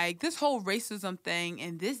something like, this whole racism thing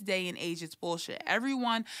in this day and age is bullshit. Every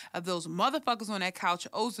one of those motherfuckers on that couch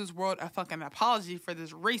owes this world a fucking apology for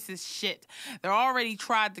this racist shit. They already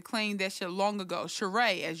tried to claim that shit long ago.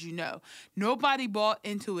 Sheree, as you know. Nobody bought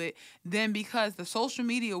into it then because the social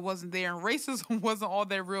media wasn't there and racism wasn't all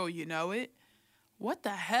that real, you know it? What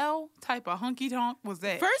the hell type of hunky-tonk was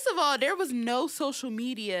that? First of all, there was no social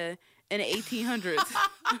media in the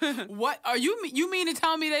 1800s. What are you mean to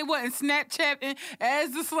tell me they wasn't Snapchatting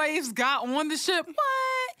as the slaves got on the ship?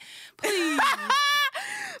 What? Please.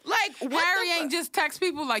 Like, what Harry ain't just text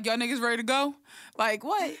people like, y'all niggas ready to go? Like,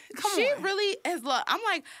 what? Come she on. really is. I'm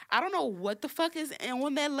like, I don't know what the fuck is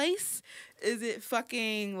on that lace. Is it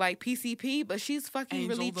fucking like PCP? But she's fucking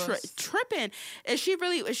Angel really dust. tripping. And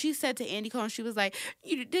she said to Andy Cohen, she was like,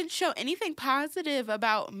 you didn't show anything positive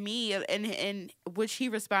about me. And which he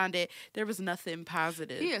responded, there was nothing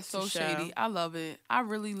positive. He is so to show. shady. I love it. I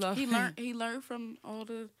really love him. He learned from all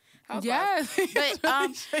the housewives. Yes.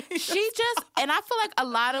 But she just, and I feel like a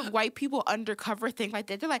lot of white people undercover think like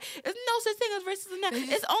that. They're like, there's no such thing as racism now.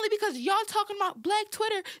 It's only because y'all talking about Black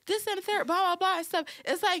Twitter, this and the third, blah, blah, blah, and stuff.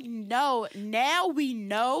 It's like, no, now we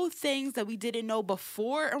know things that we didn't know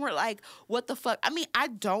before, and we're like, what the fuck? I mean, I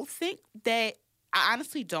don't think that I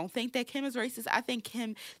honestly don't think that Kim is racist. I think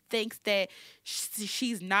Kim thinks that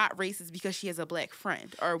she's not racist because she has a black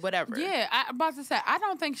friend or whatever. Yeah, I'm about to say, I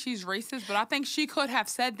don't think she's racist, but I think she could have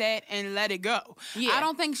said that and let it go. Yeah. I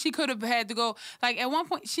don't think she could have had to go. Like, at one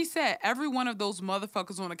point, she said, every one of those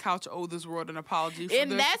motherfuckers on the couch owe this world an apology. For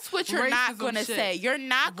And this that's what you're not going to say. You're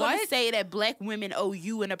not going to say that black women owe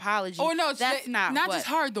you an apology. Or no, that's not just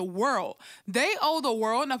her, the world. They owe the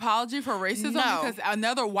world an apology for racism because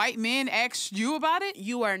another white man asked you about it?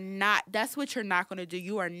 You are not. That's what you're not going to do.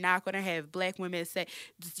 You are not going to have black women say,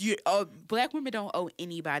 black women don't owe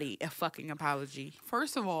anybody a fucking apology.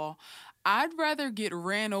 First of all, I'd rather get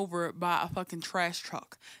ran over by a fucking trash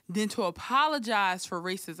truck than to apologize for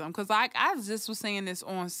racism. Because I just was saying this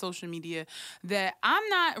on social media that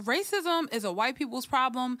racism is a white people's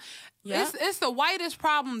problem. Yeah. It's the whitest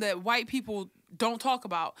problem that white people don't talk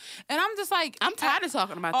about. And I'm just like, I'm tired of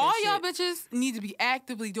talking about all this y'all shit. Bitches need to be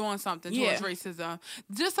actively doing something towards racism.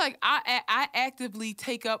 Just like I actively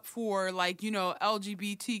take up for, like, you know,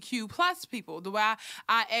 LGBTQ plus people. The way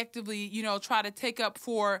I actively, you know, try to take up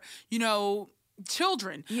for, you know,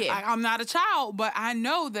 children. Yeah. I'm not a child, but I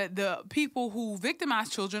know that the people who victimize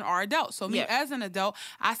children are adults. So me as an adult,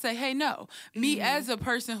 I say, hey, no. Me as a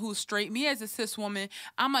person who's straight, me as a cis woman,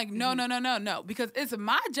 I'm like, no. Because it's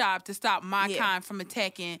my job to stop my kind from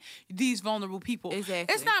attacking these vulnerable people.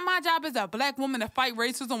 Exactly. It's not my job as a black woman to fight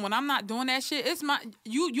racism when I'm not doing that shit. It's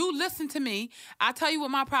you listen to me. I tell you what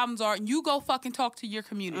my problems are, and you go fucking talk to your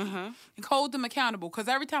community and hold them accountable. Because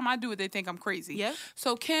every time I do it, they think I'm crazy. Yep.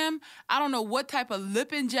 So Kim, I don't know what type of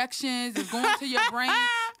lip injections is going to your brain,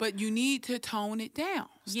 but you need to tone it down.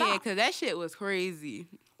 Stop. Yeah, because that shit was crazy.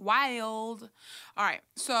 Wild. All right,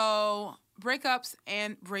 so breakups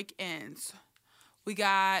and break-ins. We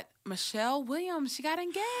got Michelle Williams. She got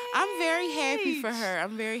engaged. I'm very happy for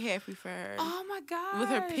her. Oh, my God. With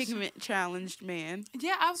her pigment-challenged man.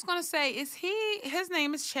 Yeah, I was going to say, his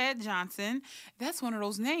name is Chad Johnson. That's one of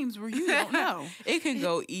those names where you don't know. It can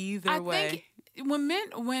go either way. Think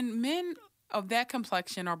when men of that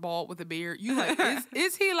complexion are bald with a beard, you like,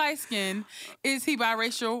 is he light-skinned? Is he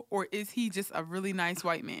biracial? Or is he just a really nice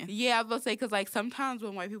white man? Yeah, I was going to say, because, like, sometimes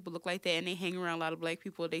when white people look like that and they hang around a lot of black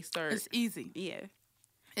people, they start... It's easy. Yeah.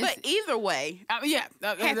 But either way.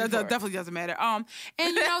 That definitely doesn't matter. And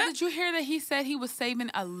you know, did you hear that he said he was saving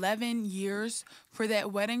 11 years for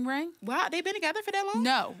that wedding ring? Wow, they've been together for that long?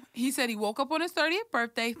 No. He said he woke up on his 30th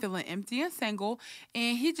birthday feeling empty and single,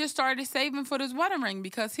 and he just started saving for this wedding ring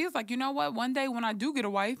because he was like, you know what? One day when I do get a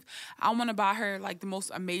wife, I want to buy her, like, the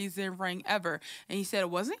most amazing ring ever. And he said it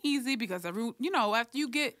wasn't easy because after you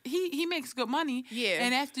get, he makes good money. Yeah.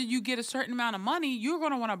 And after you get a certain amount of money, you're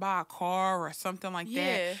going to want to buy a car or something like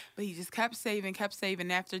that. But he just kept saving.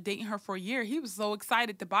 After dating her for a year, he was so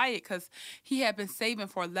excited to buy it because he had been saving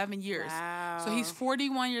for 11 years. Wow. So he's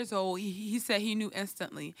 41 years old. He said he knew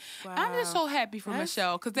instantly. Wow. I'm just so happy for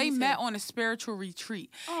Michelle because they met on a spiritual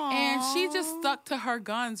retreat. Aww. And she just stuck to her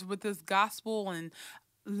guns with this gospel and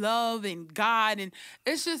love and God. And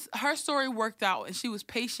it's just, her story worked out. And she was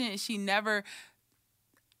patient and she never...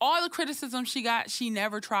 All the criticism she got, she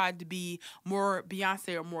never tried to be more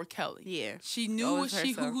Beyonce or more Kelly. Yeah. She knew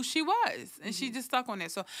who she was, and she just stuck on that.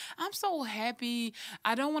 So I'm so happy.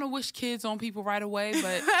 I don't want to wish kids on people right away,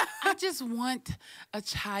 but I just want a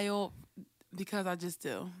child because I just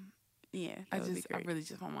do. Yeah, I really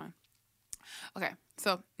just want one. Okay,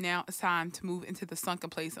 so now it's time to move into the sunken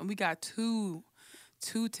place, and we got two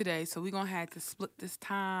today, so we're going to have to split this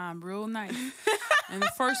time real nice. And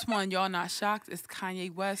the first one, y'all not shocked, is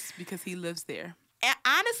Kanye West because he lives there. And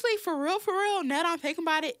honestly, for real, now that I'm thinking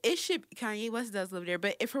about it, Kanye West does live there.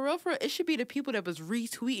 But for real, it should be the people that was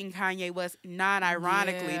retweeting Kanye West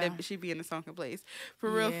non-ironically that should be in the sunken place. For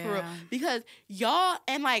real. Because y'all,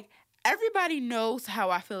 and like, everybody knows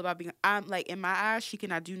how I feel about being, I'm like, in my eyes, she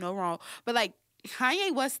cannot do no wrong. But like,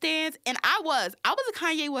 Kanye West stands, and I was a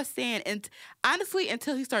Kanye West stan, and honestly,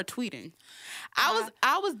 until he started tweeting,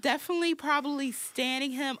 I was definitely probably standing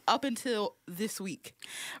him up until this week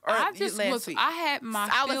or last week. I had my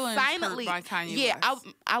feelings hurt by Kanye West.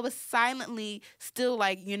 I was silently still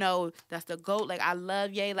like, that's the GOAT. Like, I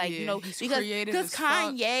love Ye. Like, because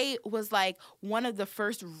Kanye was like one of the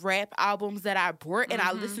first rap albums that I bought and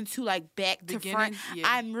I listened to like back to front. Yeah.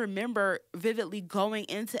 I remember vividly going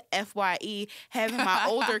into FYE, having my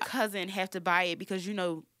older cousin have to buy it because,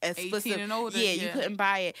 explicit. 18 and older, yeah, you yeah. couldn't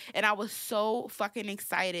buy it. And I was so fucking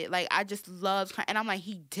excited. Like, I just loved, and I'm like,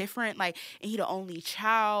 he different, like, and he the only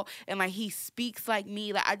child, and like he speaks like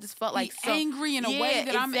me. Like, I just felt like he angry in a way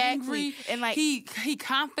that I'm angry, and like he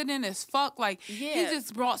confident as fuck. Like Yeah. he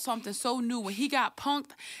just brought something so new. When he got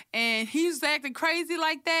punked and he's acting crazy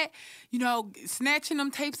like that, you know, snatching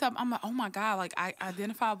them tapes up, I'm like, oh my God, like I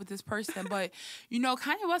identify with this person. But you know,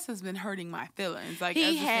 Kanye West has been hurting my feelings. Like he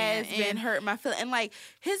as a has fan. been And hurt my feeling, and like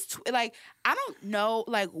like I don't know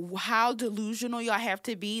like how delusional y'all have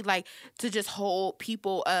to be like to just hold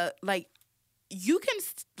people like you can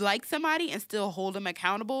like somebody and still hold them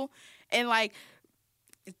accountable, and like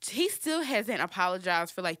he still hasn't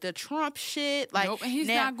apologized for like the Trump shit. Like, nope, and he's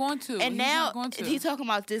now, not going to. And he's now not going to. he's talking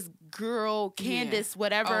about this girl, Candace,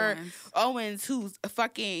 whatever, Owens, who's a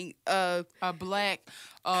fucking a black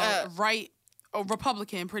right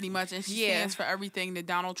Republican, pretty much, and she stands for everything that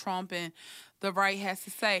Donald Trump and the right has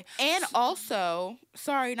to say. And also,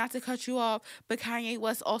 sorry not to cut you off, but Kanye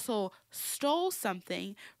West also stole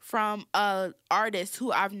something from a artist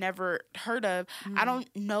who I've never heard of. I don't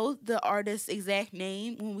know the artist's exact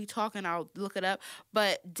name. When we talking, I'll look it up.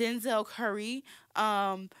 But Denzel Curry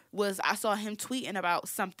I saw him tweeting about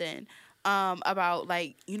something. About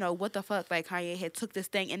like, you know, what the fuck, like Kanye had took this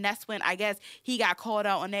thing, and that's when I guess he got called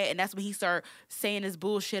out on that, and that's when he started saying this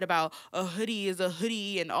bullshit about a hoodie is a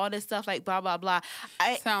hoodie and all this stuff, like blah blah blah.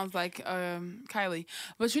 Sounds like Kylie,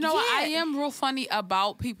 but you know what? I am real funny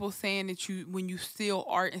about people saying that when you steal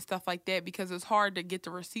art and stuff like that, because it's hard to get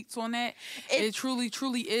the receipts on that. It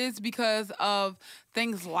truly is because of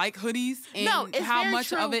things like hoodies and how much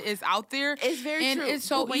true. Of it is out there. It's very true. It's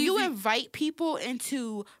so but when easy. you invite people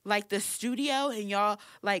into like the studio and y'all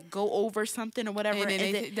like go over something or whatever,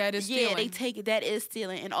 and that is stealing. They take it. That is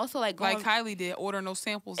stealing. And also like Kylie did, order no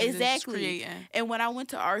samples. And exactly. Creating. And when I went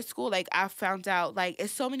to art school, like I found out like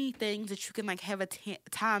it's so many things that you can like have a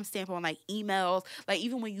timestamp on, like emails. Like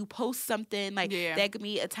even when you post something, like that could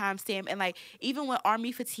be a timestamp. And like even with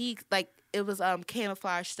Army Fatigue, like it was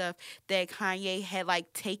camouflage stuff that Kanye had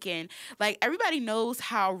like taken. Like everybody knows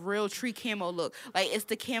how real tree camo look. Like it's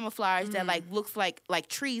the camouflage that like looks like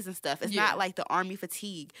trees and stuff. It's not like the Army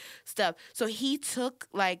Fatigue stuff. So he took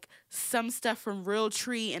like some stuff from real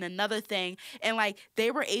tree and another thing, and like they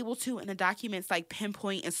were able to in the documents like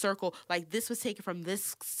pinpoint and circle like this was taken from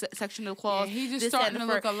this section of the clause. Yeah, he's just starting to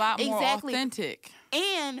look a lot more authentic.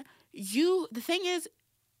 And the thing is,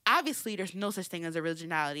 obviously, there's no such thing as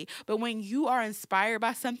originality. But when you are inspired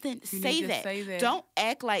by something, say that. Don't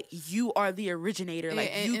act like you are the originator.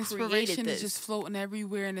 Like you inspiration created this. is just floating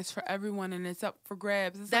everywhere, and it's for everyone, and it's up for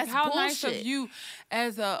grabs. It's That's like how bullshit. nice of you,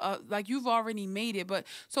 as a like you've already made it. But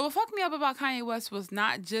so what fucked me up about Kanye West was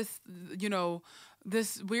not just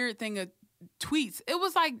this weird thing of tweets. It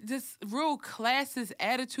was like this real classist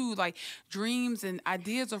attitude, like dreams and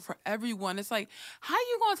ideas are for everyone. It's like, how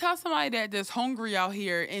you gonna tell somebody that's hungry out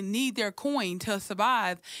here and need their coin to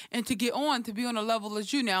survive and to get on, to be on a level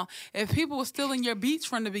as you? Now, if people were stealing your beats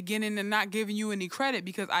from the beginning and not giving you any credit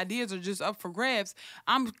because ideas are just up for grabs,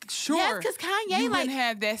 I'm sure because Kanye you like wouldn't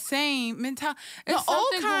have that same mentality. the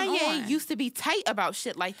old Kanye used to be tight about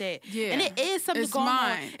shit like that. Yeah. And it is something It's going on.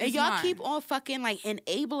 mine. And It's y'all mine. keep on fucking like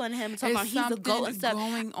enabling him, talking about It's he's a goat and stuff.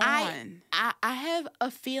 going on. I have a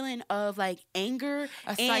feeling of like anger A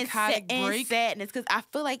and psychotic break. and sadness, because I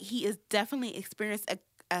feel like he is definitely experienced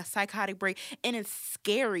a psychotic break, and it's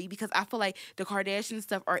scary because I feel like the Kardashian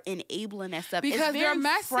stuff are enabling that stuff because they're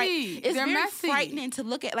messy. It's they're very messy. frightening to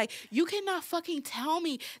look at. Like, you cannot fucking tell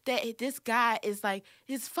me that this guy is like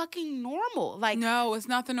is fucking normal. Like, no, it's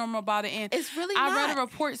nothing normal about it. And it's really I not. read a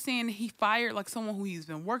report saying he fired like someone who he's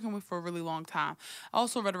been working with for a really long time. I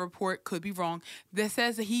also read a report, could be wrong, that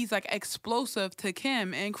says that he's like explosive to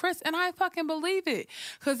Kim and Chris, and I fucking believe it,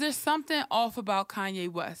 because there's something off about Kanye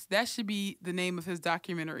West. That should be the name of his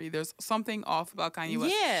documentary. There's something off about Kanye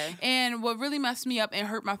West. Yeah. And what really messed me up and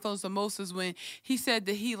hurt my feelings the most is when he said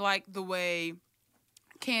that he liked the way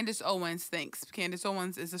Candace Owens thinks. Candace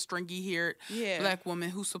Owens is a stringy-haired black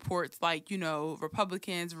woman who supports, like,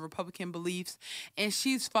 Republicans and Republican beliefs, and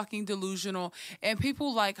she's fucking delusional. And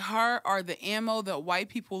people like her are the ammo that white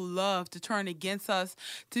people love to turn against us,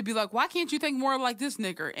 to be like, why can't you think more like this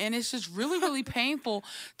nigger? And it's just really, really painful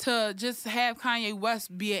to just have Kanye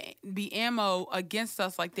West be ammo against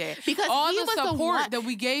us like that. Because all he the was support that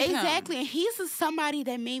we gave him. Exactly. And he's somebody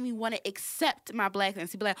that made me want to accept my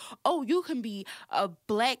blackness. To be like, oh, you can be a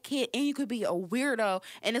black kid and you could be a weirdo,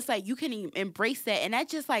 and it's like you can embrace that. And that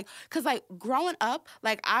just like, because like growing up,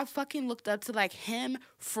 like I fucking looked up to like him,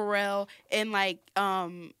 Pharrell, and like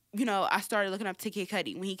I started looking up to Kid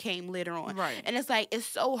Cudi when he came later on. Right. And it's like, it's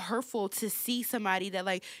so hurtful to see somebody that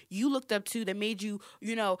like you looked up to that made you,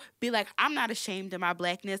 be like, I'm not ashamed of my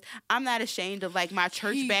blackness. I'm not ashamed of like my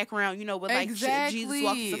church background, with like Jesus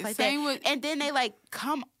walk and stuff like that. And then they like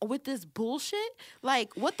come with this bullshit.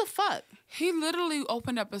 Like, what the fuck? He literally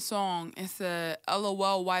opened up a song and said,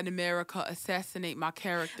 LOL, white America, assassinate my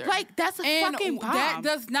character. Like, that's a fucking bomb. That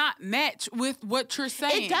does not match with what you're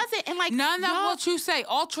saying. It doesn't. And like, none of what you say,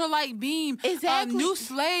 ultralight beam, exactly. New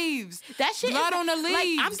slaves, that shit blood on the leaves. Like,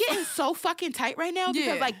 I'm getting so fucking tight right now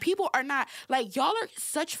because like people are not, like, y'all are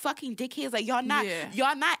such fucking dickheads. Like, y'all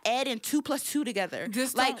not adding 2 + 2 together.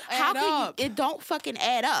 Just like, don't how add can up. it don't fucking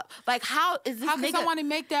add up? Like, how is this? How can somebody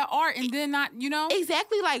make that art and then not,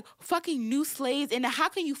 Exactly, like fucking new slaves, and then how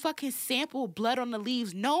can you fucking sample blood on the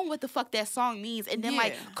leaves, knowing what the fuck that song means, and then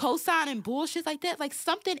like co-signing bullshit like that? Like,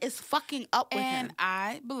 something is fucking up with him. And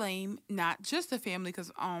I blame not just the family,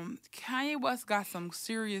 because Kanye West got some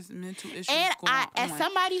serious mental issues and going on. As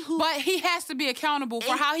somebody who, but he has to be accountable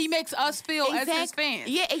for how he makes us feel as his fans.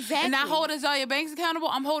 Yeah, exactly. And I hold Azalea Banks accountable.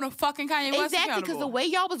 I'm holding fucking Kanye West accountable. Exactly, because the way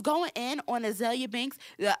y'all was going in on Azalea Banks,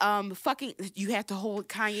 fucking, you have to hold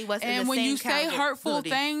Kanye West. And in the when same you say hurtful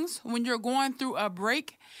things, when you're going through a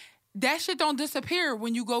break, that shit don't disappear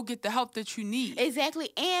when you go get the help that you need. Exactly.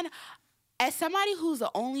 And as somebody who's the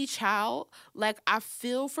only child, like, I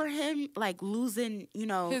feel for him, like, losing,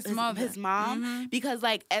 his mom, mm-hmm. because,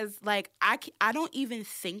 like, as, like, I don't even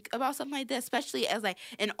think about something like that, especially as, like,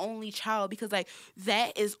 an only child, because, like,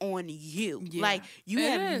 that is on you. Yeah, like, you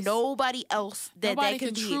have nobody else that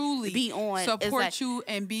can truly be on. Support you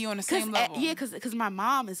and be on the same level. Because my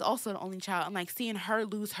mom is also the only child, and, like, seeing her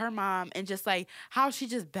lose her mom and just, like, how she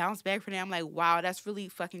just bounced back from that, I'm like, wow, that's really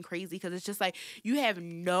fucking crazy, because it's just, like, you have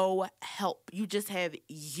no help. You just have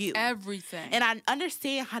you. Everything. And I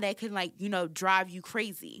understand how that can, like, drive you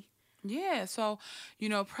crazy. Yeah, so,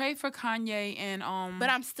 pray for Kanye and But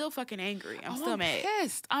I'm still fucking angry. I'm still mad.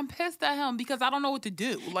 I'm pissed at him because I don't know what to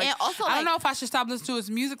do. Like, and also, I don't know if I should stop listening to his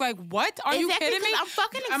music. Like, what? Are you kidding me? I'm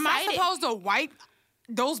fucking excited. Am I supposed to wipe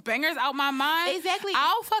those bangers out my mind? Exactly.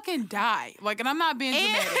 I'll fucking die. Like, and I'm not being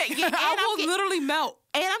dramatic. I will literally melt.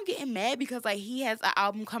 And I'm getting mad because, like, he has an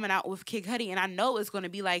album coming out with Kid Cudi, and I know it's going to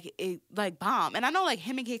be, like, bomb. And I know, like,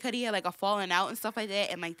 him and Kid Cudi had, like, a falling out and stuff like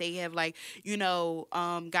that, and, like, they have, like,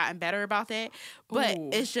 gotten better about that. But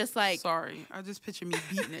it's just, like... Sorry. I just picture me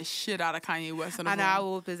beating the shit out of Kanye West in the I know, I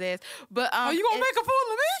will whoop his ass. But, you gonna make a fool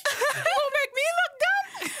of me? You gonna make me look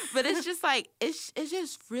dumb? But it's just, like, it's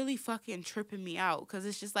just really fucking tripping me out, because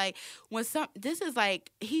it's just, like, this is,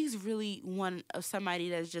 like, he's really one of somebody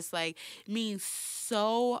that's just, like, means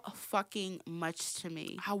so fucking much to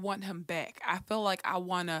me. I want him back. I feel like I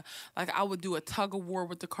would do a tug of war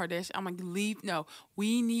with the Kardashians. I'm like, no,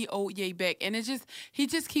 we need Ye back. And he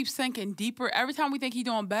just keeps sinking deeper. Every time we think he's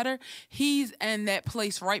doing better, he's in that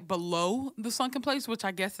place right below the sunken place, which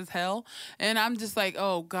I guess is hell. And I'm just like,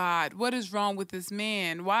 oh God, what is wrong with this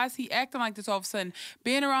man? Why is he acting like this all of a sudden?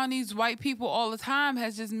 Being around these white people all the time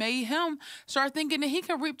has just made him start thinking that he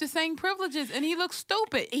can reap the same privileges, and he looks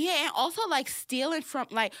stupid. Yeah, and also, like, stealing from,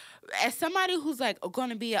 like, as somebody who's, like, going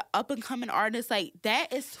to be an up-and-coming artist, like,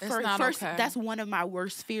 that is first, okay. That's one of my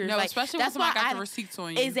worst fears. No, like, especially when somebody got the receipts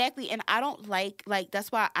on you. Exactly, and I don't like,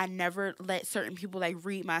 that's why I never let certain people, like,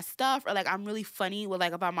 read my stuff, or, like, I'm really funny with,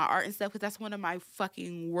 like, about my art and stuff, because that's one of my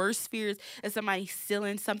fucking worst fears, is somebody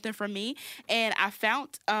stealing something from me. And I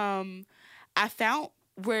found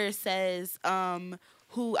where it says,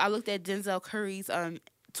 who I looked at Denzel Curry's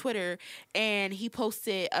Twitter, and he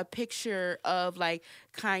posted a picture of, like,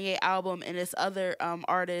 Kanye album and this other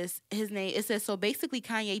artist. His name, it says, so basically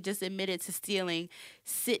Kanye just admitted to stealing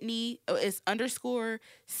Sydney, it's _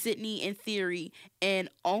 Sydney in Theory, and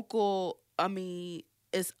Uncle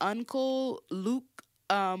Luke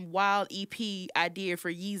Wild EP idea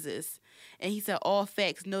for Yeezus. And he said, all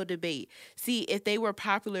facts, no debate. See, if they were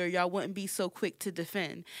popular, y'all wouldn't be so quick to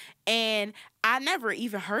defend. And I never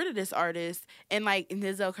even heard of this artist. And, like,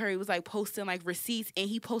 Denzel Curry was, like, posting, like, receipts. And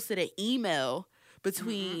he posted an email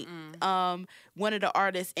between one of the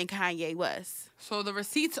artists and Kanye West. So the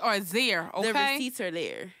receipts are there, okay? The receipts are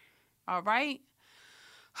there. All right.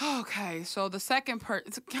 Okay, so the second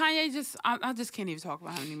Kanye I just can't even talk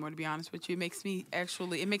about him anymore, to be honest with you. It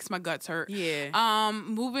makes my guts hurt. Yeah.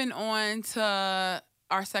 Moving on to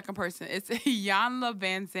our second person, it's Iyanla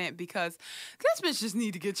Vanzant, because this bitch just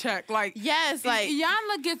need to get checked. Like, yes, like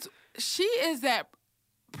Iyanla she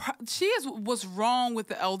is what's wrong with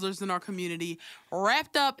the elders in our community,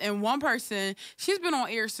 wrapped up in one person. She's been on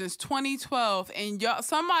air since 2012, and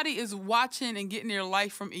somebody is watching and getting their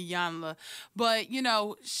life from Iyanla. But,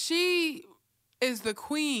 she is the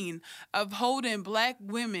queen of holding black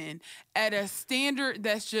women at a standard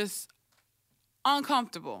that's just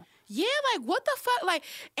uncomfortable. Yeah, like what the fuck? Like,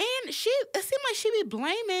 and it seemed like she be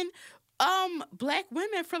blaming black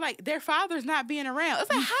women for like their fathers not being around. It's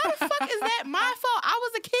like, how the fuck is that my fault? I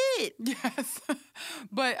was a kid. Yes.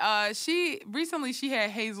 But she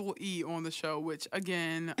had Hazel E on the show, which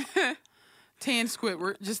again, tan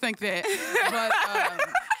Squidward, just think that. But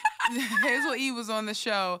Hazel E was on the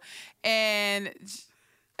show, and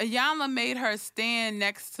Iyanla made her stand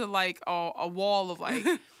next to like a wall of like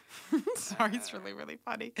sorry, it's really, really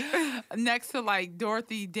funny. Next to like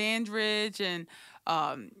Dorothy Dandridge and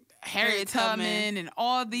Harriet Tubman and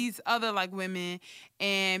all these other like women,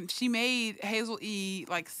 and she made Hazel E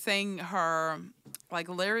like sing her like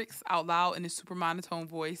lyrics out loud in a super monotone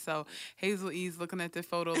voice. So Hazel E's looking at the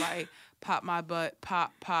photo like, pop my butt,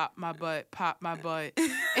 pop my butt, pop my butt.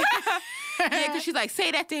 Yeah, because she's like,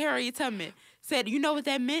 say that to Harriet Tubman. Said, you know what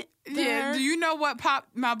that meant? Yeah, do you know what pop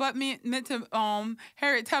my butt meant to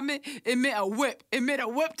Harriet Tubman? It meant a whip. It meant a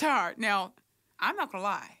whip tart. Now, I'm not gonna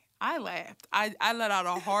lie. I laughed. I let out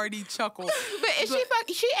a hearty chuckle. But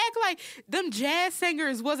she act like them jazz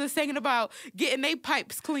singers wasn't singing about getting their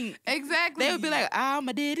pipes clean. Exactly. They would be like, I'm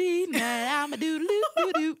a diddy, I'm a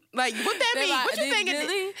doo-doo-doo-doo. Like, what that mean? Like, what you thinking?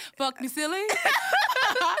 Dilly, fuck me silly.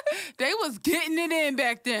 They was getting it in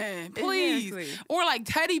back then. Please. Exactly. Or like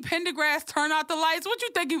Teddy Pendergrass, turn out the lights. What you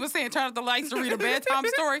think he was saying? Turn out the lights to read a bedtime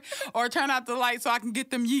story? Or turn out the lights so I can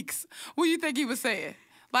get them yeeks? What do you think he was saying?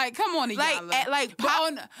 Like, come on, Like,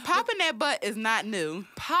 popping that butt is not new.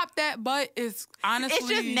 Pop that butt is honestly. It's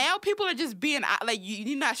just now people are just being like,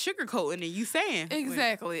 you're not sugarcoating it. You saying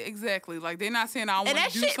exactly. Like they're not saying I want to do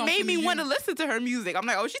something. And that shit made me want to listen to her music. I'm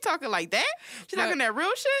like, oh, she talking like that? She talking that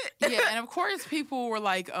real shit? Yeah, and of course people were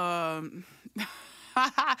like,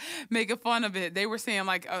 making fun of it. They were saying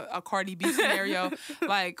like a Cardi B scenario.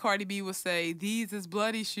 Like Cardi B would say, "These is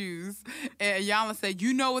bloody shoes," and Iyanla said,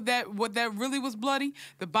 "You know what that really was bloody?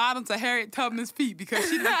 The bottoms of Harriet Tubman's feet because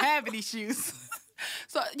she didn't have any shoes."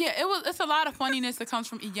 So yeah, it's a lot of funniness that comes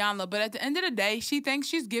from Iyanla, but at the end of the day, she thinks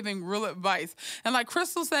she's giving real advice. And like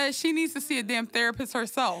Crystal says, she needs to see a damn therapist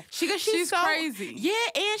herself. She's so crazy. Yeah,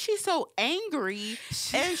 and she's so angry,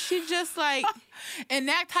 and she just like. And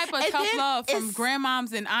that type of tough love from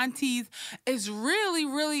grandmoms and aunties is really,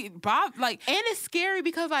 really like. And it's scary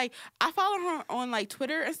because like I follow her on like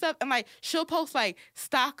Twitter and stuff, and like she'll post like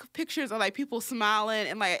stock pictures of like people smiling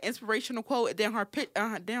and like an inspirational quote. And then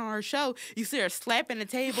on her show, you see her slapping the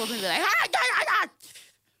tables and be like,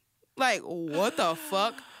 like what the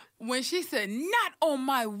fuck. When she said, "Not on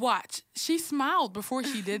my watch," she smiled before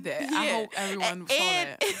she did that. Yeah. I hope everyone saw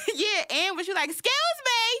that. Yeah, and when she was like, excuse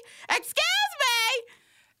me.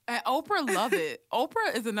 And Oprah loved it.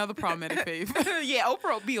 Oprah is another problematic fave. Yeah,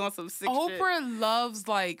 Oprah will be on some sick shit. Oprah loves,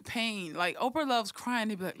 like, pain. Like, Oprah loves crying.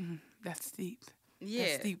 They'd be like, that's deep. Yeah.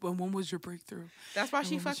 That's deep. When was your breakthrough? That's why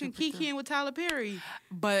she fucking kikiing with Tyler Perry.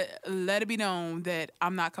 But let it be known that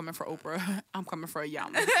I'm not coming for Oprah. I'm coming for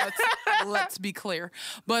Iyanla. Let's be clear.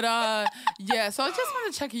 But yeah, so I just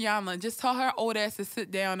want to check Iyanla and just tell her old ass to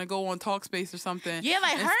sit down and go on Talkspace or something. Yeah,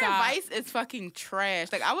 like her advice is fucking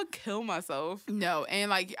trash. Like I would kill myself. No,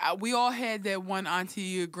 and like we all had that one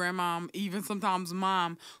auntie or grandmom, even sometimes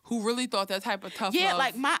mom, who really thought that type of tough love. Yeah,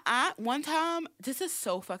 like my aunt one time, this is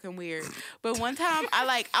so fucking weird, but one time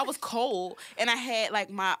I was cold and I had like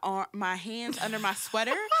my hands under my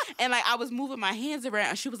sweater and like I was moving my hands around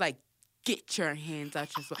and she was like, "Get your hands out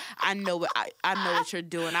your sweater. I know what you're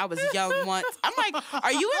doing. I was young once." I'm like,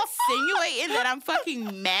 "Are you insinuating that I'm fucking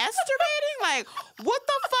masturbating? Like, what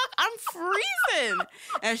the fuck? I'm freezing."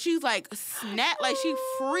 And she's like, like she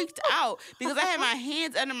freaked out because I had my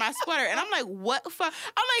hands under my sweater. And I'm like, "What the fuck?"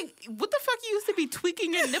 I'm like, "What the fuck? You used to be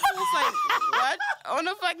tweaking your nipples like what on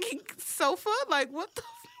a fucking sofa? Like what the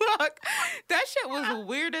fuck?" That shit was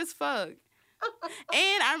weird as fuck.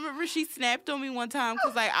 And I remember she snapped on me one time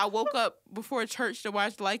because like I woke up before church to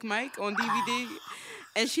watch Like Mike on DVD,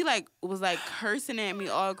 and she like was like cursing at me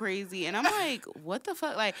all crazy, and I'm like, what the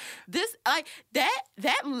fuck? Like this, like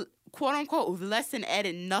that quote unquote lesson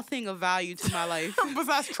added nothing of value to my life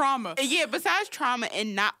besides trauma. Yeah, besides trauma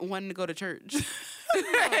and not wanting to go to church.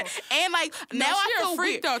 And like now I feel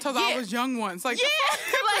freaked out because I was young once. Like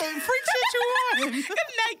like freak shit you on.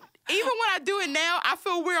 Like even when I do it now, I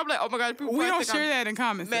feel weird. I'm like, oh my god, people. We don't share that in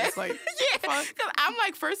comments. It's like, yeah, because I'm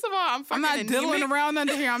like, first of all, I'm not diddling around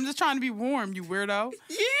under here. I'm just trying to be warm, you weirdo.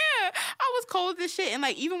 Yeah, I was cold as shit. And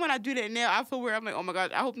like even when I do that now, I feel weird. I'm like, oh my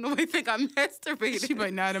god, I hope nobody think I'm masturbating. She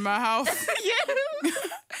like not in my house. Yeah.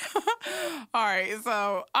 All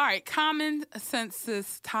right, common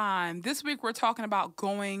census time. This week we're talking about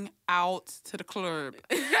going out to the club.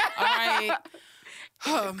 All right.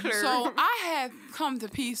 So I have come to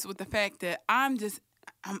peace with the fact that I'm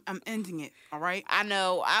ending it. All right. I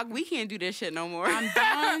know. We can't do this shit no more. I'm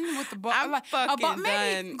done with the bar. I'm fucking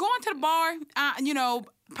maybe done. Going to the bar,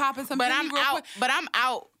 popping some. But I'm real out. quick. But I'm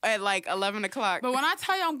out at like 11 o'clock. But when I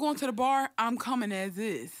tell you I'm going to the bar, I'm coming as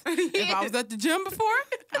is. If I was at the gym before,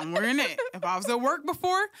 I'm wearing it. If I was at work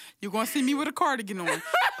before, you're gonna see me with a cardigan on.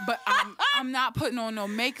 But I'm not putting on no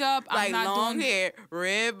makeup. Like I'm not long doing hair,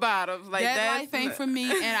 red bottoms, like that life ain't for me.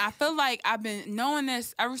 And I feel like I've been knowing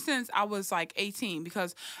this ever since I was like 18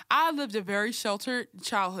 because I lived a very sheltered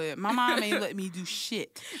childhood. My mom ain't let me do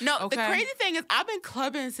shit. No, okay? The crazy thing is I've been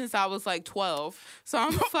clubbing since I was like 12, so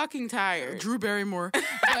I'm fucking tired. Drew Barrymore.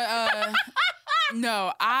 But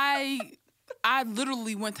no, I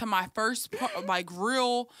literally went to my first I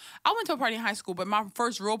went to a party in high school, but my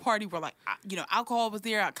first real party where like alcohol was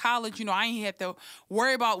there at college. I ain't have to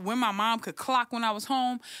worry about when my mom could clock when I was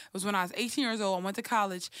home. It was when I was 18 years old. I went to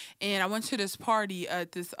college and I went to this party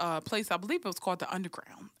at this place. I believe it was called the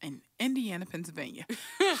Underground in Indiana, Pennsylvania.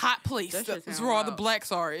 Hot place. That's where all the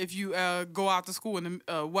blacks are if you go out to school in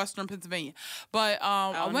the western Pennsylvania. But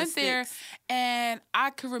I went there and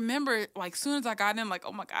I could remember like soon as I got in, like,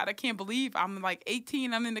 oh my God, I can't believe I'm like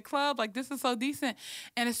 18. I'm in the club. Like this is so decent.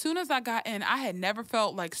 And as soon as I got in, I had never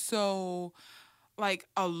felt like so like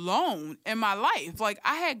alone in my life. Like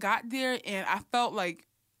I had got there and I felt like,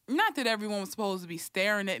 not that everyone was supposed to be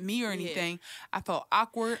staring at me or anything. Yeah. I felt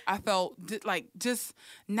awkward. I felt like just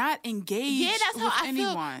not engaged. Yeah, that's with how I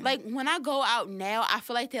anyone. feel. Like when I go out now, I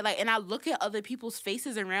feel like that. Like, and I look at other people's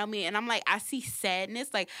faces around me, and I'm like, I see sadness.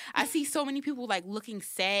 Like I see so many people like looking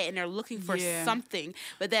sad, and they're looking for something,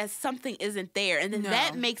 but that something isn't there. And then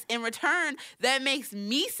that makes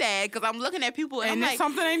me sad because I'm looking at people, and I'm like,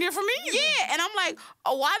 something ain't there for me. Yeah, and I'm like,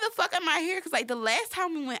 oh, why the fuck am I here? Because like the last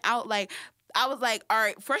time we went out, like. I was like, all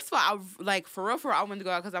right, first of all, I like, for real, I wanted to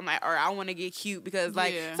go out because I'm like, all right, I want to get cute because,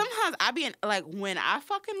 like, sometimes I be in, like, when I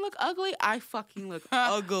fucking look ugly, I fucking look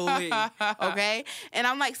ugly, okay? And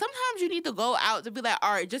I'm like, sometimes you need to go out to be like,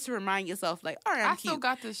 all right, just to remind yourself, like, all right, I'm cute. I still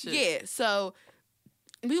got this shit. Yeah, so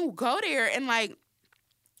we will go there and, like,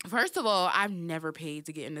 first of all, I've never paid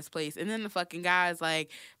to get in this place. And then the fucking guy's like,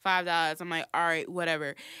 $5. I'm like, all right,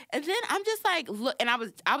 whatever. And then I'm just like, look, and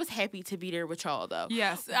I was happy to be there with y'all, though.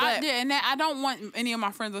 Yes. And I don't want any of my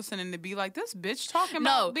friends listening to be like, this bitch talking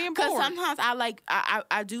about being bored. No, because sometimes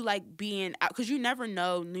I do like being, because you never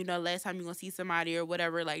know, last time you're going to see somebody or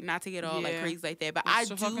whatever, like, not to get all, like, crazy like that. But I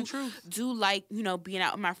do like, being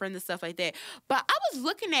out with my friends and stuff like that. But I was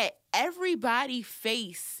looking at everybody's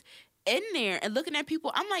face in there and looking at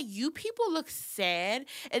people, I'm like, you people look sad.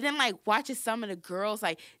 And then like watching some of the girls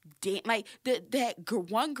like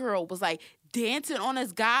one girl was like dancing on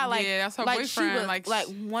this guy, like, that's her like boyfriend, she was like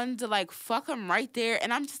wanted to like fuck him right there.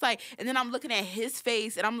 And I'm just like, and then I'm looking at his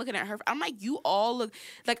face and I'm looking at her. I'm like, you all look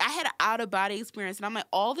like I had an out of body experience, and I'm like,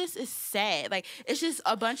 all this is sad. Like it's just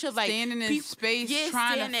a bunch of like standing in space,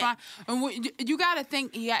 trying to find. And you gotta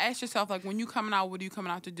think, ask yourself, like, when you coming out, what are you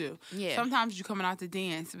coming out to do? Yeah. Sometimes you coming out to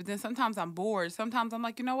dance, but then sometimes I'm bored. Sometimes I'm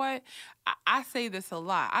like, you know what? I say this a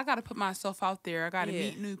lot. I gotta put myself out there. I gotta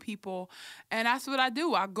meet new people, and that's what I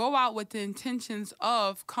do. I go out with the intentions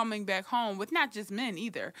of coming back home with not just men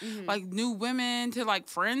either, like new women to like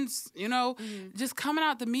friends, just coming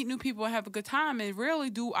out to meet new people and have a good time. And rarely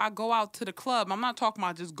do I go out to the club. I'm not talking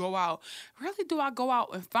about just go out. Rarely do I go out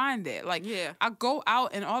and find that. Like, I go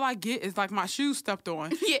out and all I get is like my shoes stepped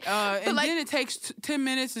on. And like, then it takes 10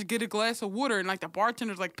 minutes to get a glass of water, and like the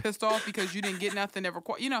bartender's like pissed off because you didn't get nothing ever.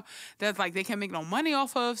 That's like they can't make no money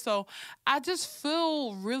off of. So I just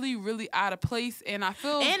feel really, really out of place, and I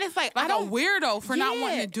feel and it's like a weirdo for not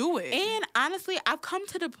wanting to do it. And honestly, I've come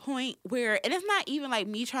to the point where, and it's not even like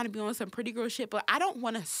me trying to be on some pretty girl shit, but I don't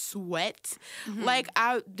want to sweat like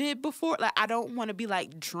I did before. Like I don't want to be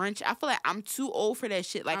like drenched. I feel like I'm too old for that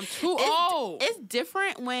shit. Like I'm too old. It's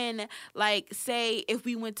different when like, say if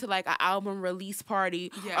we went to like an album release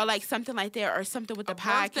party or like something like that, or something with the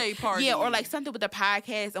podcast. Party. Yeah, or like something with the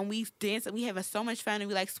podcast, and we dance and we having so much fun and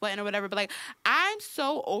we like sweating or whatever. But like I'm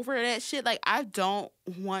so over that shit. Like, I don't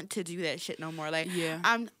want to do that shit no more. Like, Yeah.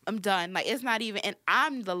 I'm done. Like, it's not even, and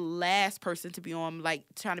I'm the last person to be on, like,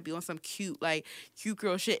 trying to be on some cute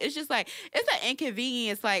girl shit. It's just like, it's an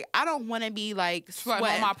inconvenience. Like, I don't want to be like Sweating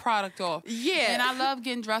all my product off. Yeah. And I love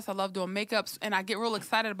getting dressed. I love doing makeups. And I get real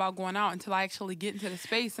excited about going out until I actually get into the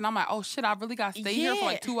space. And I'm like, oh shit, I really got to stay here for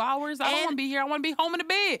like 2 hours. I don't want to be here. I want to be home in the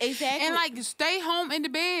bed. Exactly. And like, stay home in the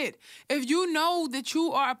bed. If you know that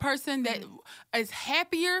you are a person that is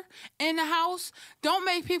happier in the house, don't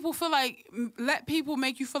make people feel like, let people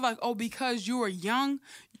make you feel like, oh, because you are young,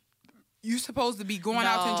 you're supposed to be going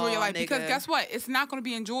out to enjoy your life. Nigga. Because guess what? It's not going to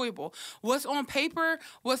be enjoyable. What's on paper,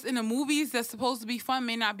 what's in the movies that's supposed to be fun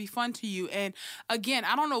may not be fun to you. And again,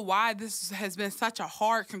 I don't know why this has been such a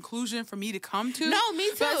hard conclusion for me to come to. No, me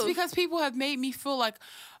too. But it's because people have made me feel like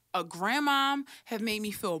a grandmom, have made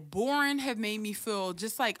me feel boring, have made me feel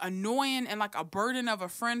just like annoying and like a burden of a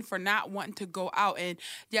friend for not wanting to go out. And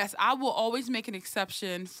yes, I will always make an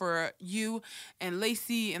exception for you and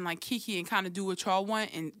Lacey and like Kiki and kind of do what y'all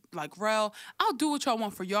want. And like Rel, I'll do what y'all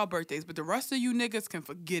want for y'all birthdays, but the rest of you niggas can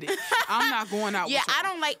forget it. I'm not going out with y'all.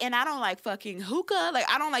 I don't like fucking hookah. Like,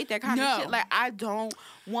 I don't like that kind of shit. Like, I don't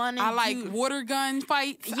want to I like water gun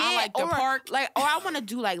fights. Yeah, I like the park. Like, or I want to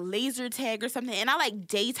do like laser tag or something. And I like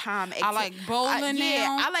daytime activities. I like bowling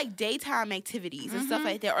now. I like daytime activities and stuff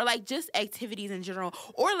like that. Or like just activities in general.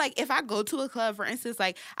 Or like if I go to a club, for instance,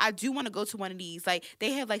 like I do want to go to one of these. Like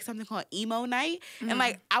they have like something called emo night. And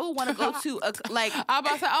like I would want to go to a like I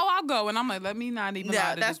about to say, oh, I'll go. And I'm like, let me not even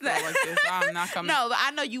lie to this girl like this. I'm not coming. No, but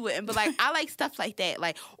I know you wouldn't. But like I like stuff like that.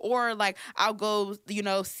 Like or like I'll go,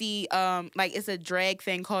 see like it's a drag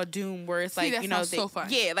thing called Doom where it's like, that they, so fun.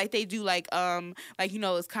 Yeah, like they do like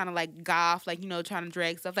it's kind of like goth, like trying to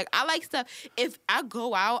drag stuff. Like I like stuff. If I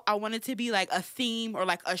go out, I want it to be like a theme or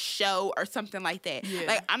like a show or something like that. Yeah.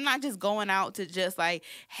 Like I'm not just going out to just like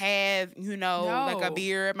have like a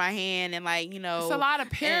beer in my hand and like it's a lot of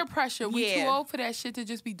peer pressure. We too old for that shit to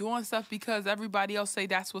just be doing stuff because everybody else say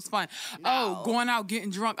that's what's fun. No. Oh, going out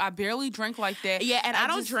getting drunk. I barely drink like that. Yeah, and I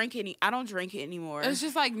don't drink it anymore. It's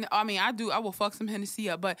just like, I mean, I will fuck some Hennessy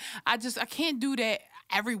up, but I can't do that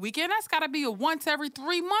every weekend. That's gotta be a once every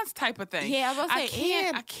 3 months type of thing. Yeah, I was gonna say,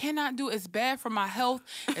 I cannot do it. It's bad for my health.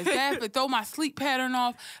 It's bad for throw my sleep pattern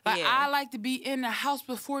off. Like I like to be in the house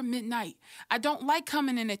before midnight. I don't like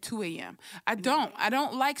coming in at 2 a.m. I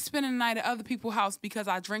don't like spending the night at other people's house because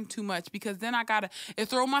I drink too much, because then it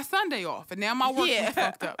throw my Sunday off and now my work is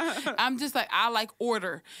fucked up. I'm just like, I like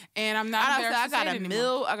order, and I'm not embarrassed to say it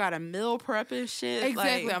anymore. I got a meal prep and shit.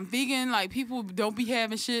 Exactly. Like, I'm vegan. Like people don't be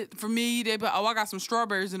having shit for me. They be like, oh, I got some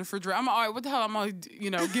strawberries in the refrigerator. I'm like, all right, what the hell? I'm gonna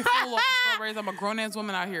get full off the strawberries. I'm a grown ass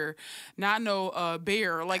woman out here, not no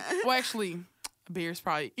bear. Like, well, actually, bears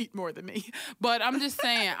probably eat more than me. But I'm just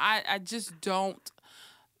saying, I just don't.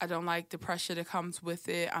 I don't like the pressure that comes with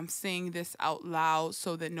it. I'm saying this out loud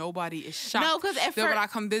so that nobody is shocked. No, because that when I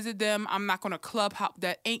come visit them, I'm not going to club hop.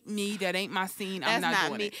 That ain't me. That ain't my scene. I'm not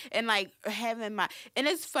doing me. It. And like having and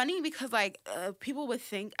it's funny because like people would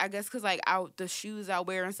think, I guess, because like the shoes I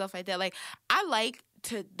wear and stuff like that. Like I like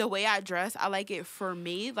the way I dress. I like it for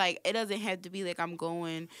me. Like it doesn't have to be like I'm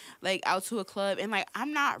going like out to a club, and like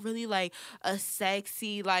I'm not really like a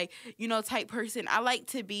sexy like type person. I like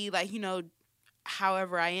to be like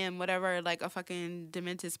however I am, whatever, like a fucking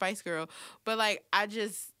demented Spice Girl. But like I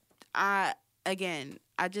just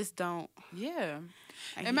don't. Yeah.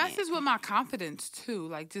 It messes with my confidence too.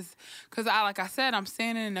 Like just because like I said, I'm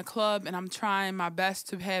standing in a club and I'm trying my best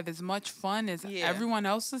to have as much fun as everyone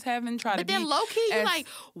else is having. But then low key, you're like,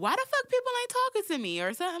 why the fuck people ain't talking to me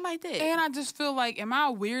or something like that? And I just feel like, am I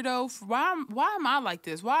a weirdo? Why am I like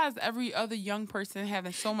this? Why is every other young person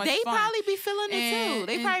having so much fun? They probably be feeling it too.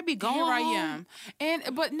 They probably be going here home. I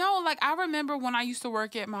am. But no, like I remember when I used to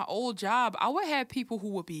work at my old job, I would have people who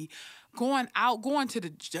would be going to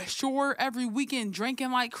the shore every weekend,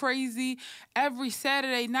 drinking like crazy. Every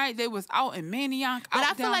Saturday night, they was out in Maniac. But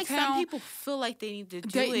I feel downtown. like some people feel like they need to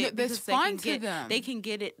do it. It's fun to them. They can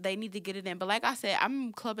get it. They need to get it in. But like I said,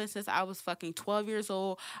 I'm clubbing since I was fucking 12 years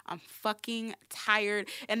old. I'm fucking tired.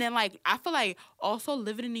 And then like I feel like also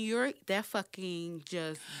living in New York, that fucking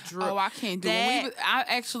just drip. Oh, I can't do it. I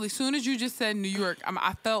actually, as soon as you just said New York,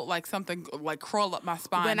 I felt like something like crawl up my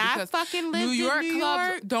spine. When I fucking lived New York in New clubs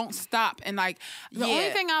York, don't stop. And like the only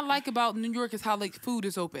thing I like about New York is how like food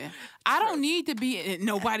is open. I don't need to be in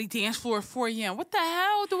nobody dance floor at 4 a.m. What the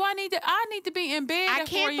hell do I need to? I need to be in bed I at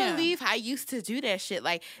 4 a.m. can't believe I used to do that shit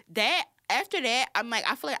like that. After that, I'm like,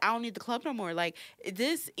 I feel like I don't need the club no more. Like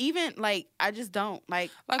this, even like I just don't like.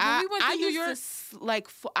 Like when we went to New York,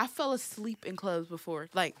 I fell asleep in clubs before.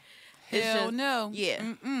 Like Hell no. Yeah.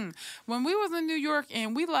 Mm-mm. When we was in New York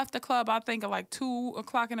and we left the club, I think at like 2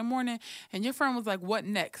 o'clock in the morning, and your friend was like, "What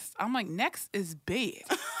next?" I'm like, "Next is bed."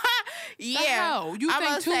 Yeah. The hell? You I'm think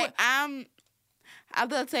gonna say I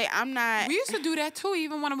will say I'm not. We used to do that too,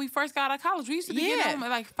 even when we first got out of college. We used to be getting home at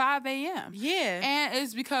like 5 a.m. Yeah. And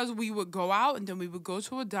it's because we would go out and then we would go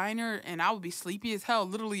to a diner and I would be sleepy as hell,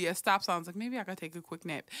 literally at stop signs. Like, maybe I could take a quick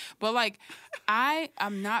nap. But like,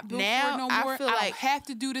 I'm not built Now, for it no I more. feel I like don't have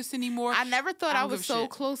to do this anymore. I never thought I don't was give a so shit.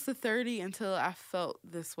 close to 30 until I felt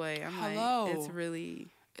this way. I'm Hello. like, it's really.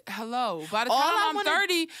 Hello. By the All time I I'm wanna-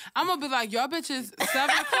 30, I'm going to be like, y'all bitches,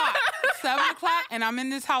 7 o'clock. 7 o'clock, and I'm in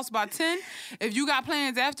this house by 10. If you got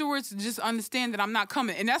plans afterwards, just understand that I'm not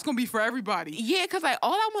coming. And that's going to be for everybody. Yeah, because like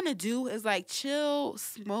all I want to do is like chill,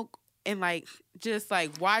 smoke, and like just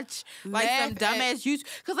like watch like Laugh some dumbass YouTube.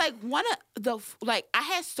 Because like one of the like I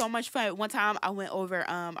had so much fun. One time I went over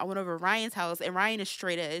Ryan's house, and Ryan is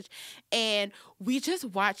straight edge, and we just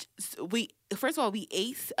watched. First of all, we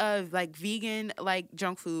ate like vegan like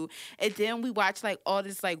junk food, and then we watched like all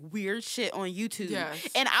this like weird shit on YouTube. Yes.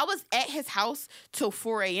 And I was at his house till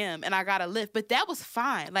 4 a.m. and I got a lift, but that was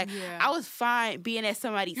fine. Like I was fine being at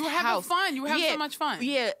somebody's You were house. having fun. You were having so much fun.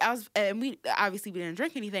 Yeah, I was, and we obviously we didn't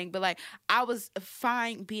drink anything, but like I was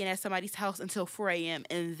fine being at somebody's house until 4 a.m.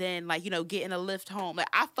 and then like getting a lift home. Like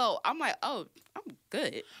I'm like, oh, I'm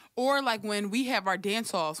good. Or like when we have our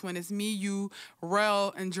dance offs, when it's me, you,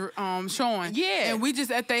 Rel, and Sean. Yeah. And we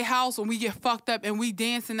just at their house and we get fucked up and we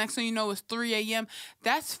dance, and next thing you know it's 3 a.m.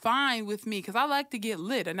 That's fine with me because I like to get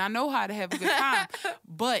lit and I know how to have a good time.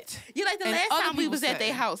 But like the and last other time we people was at say-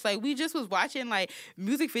 their house, like we just was watching like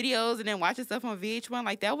music videos and then watching stuff on VH1.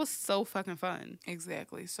 Like that was so fucking fun.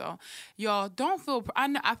 Exactly. So, y'all don't feel.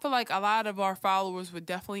 I feel like a lot of our followers would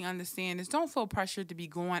definitely understand this. Don't feel pressured to be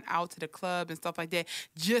going out to the club and stuff like that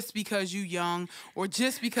just because you young or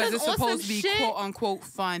just because it's on supposed to some be shit, quote unquote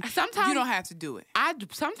fun. sometimes- you don't have to do it.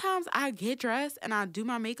 Sometimes I get dressed and I do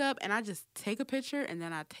my makeup and I just take a picture and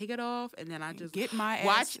then I take it off and then I just Get my ass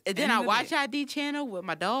watch. And then in I the watch bed. ID channel with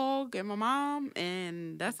my dog and my mom,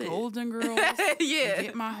 and that's it. Golden Girls. Yeah.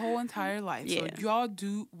 Get my whole entire life. Yeah. So y'all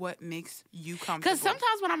do what makes you comfortable. Because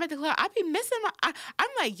sometimes when I'm at the club, I be missing I'm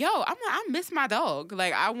like, I miss my dog.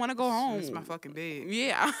 Like I want to go home. It's my fucking bed.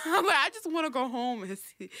 Yeah, I'm like, I just want to go home and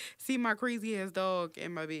see my crazy ass dog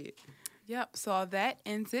in my bed. Yep. So that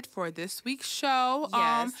ends it for this week's show.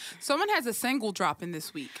 Yes. Someone has a single dropping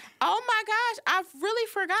this week. Oh my gosh, I really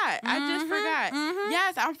forgot. I just forgot. mhm.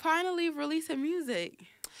 Yes, I'm finally releasing music.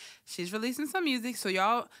 She's releasing some music, so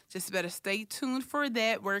y'all just better stay tuned for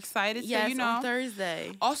that. We're excited Yes, to, on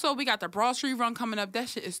Thursday. Also, we got the Broad Street Run coming up. That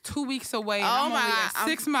shit is 2 weeks away. And Oh I'm my only God, at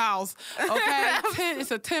 6 miles. Okay,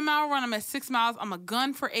 it's a 10-mile run. I'm at 6 miles. I'm a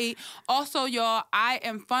gun for 8. Also, y'all, I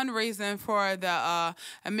am fundraising for the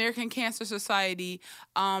American Cancer Society.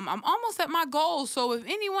 I'm almost at my goal. So if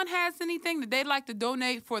anyone has anything that they'd like to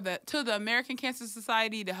donate to the American Cancer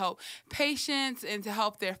Society to help patients and to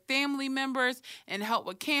help their family members and help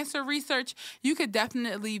with cancer research, you could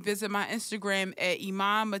definitely visit my Instagram at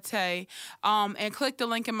Iman Mate and click the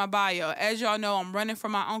link in my bio. As y'all know, I'm running for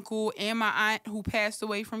my uncle and my aunt who passed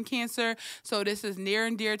away from cancer. So this is near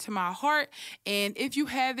and dear to my heart. And if you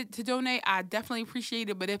have it to donate, I definitely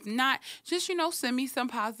appreciate it. But if not, just, send me some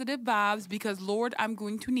positive vibes because, Lord, I'm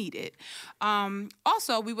going to need it.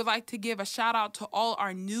 Also, we would like to give a shout out to all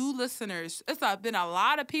our new listeners. It's been a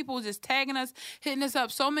lot of people just tagging us, hitting us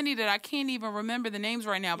up, so many that I can't even remember the names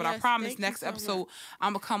right now, but I Yes, promise thank you next so episode much.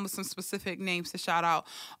 I'm going to come with some specific names to shout out.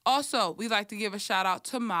 Also, we'd like to give a shout out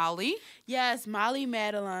to Molly. Yes, Molly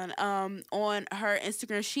Madeline. On her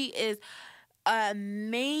Instagram, she is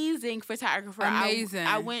amazing photographer. Amazing.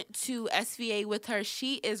 I went to SVA with her.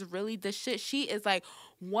 She is really the shit. She is like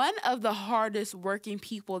one of the hardest working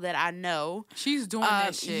people that I know. She's doing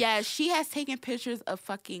that shit. Yeah, she has taken pictures of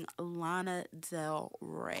fucking Lana Del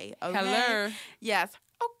Rey. Okay? Hello. Yes.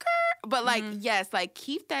 Okay. But like, yes, like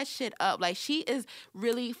keep that shit up. Like she is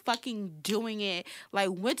really fucking doing it. Like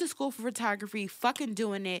went to school for photography, fucking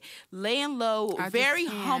doing it, laying low, I just very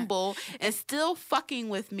can't. humble, and still fucking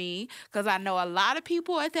with me. Cause I know a lot of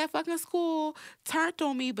people at that fucking school turned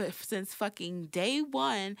on me, but since fucking day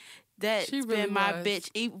one, that's She really been my was.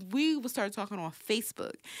 bitch. We started talking on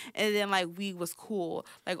Facebook, and then like we was cool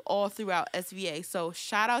like all throughout SVA. So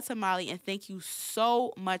shout out to Molly and thank you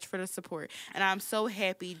so much for the support. And I'm so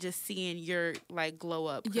happy just seeing your like glow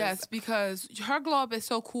up. 'cause- Yes, because her glow up is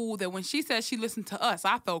so cool that when she said she listened to us,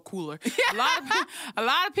 I felt cooler. A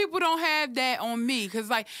lot of people don't have that on me because,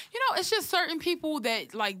 like, it's just certain people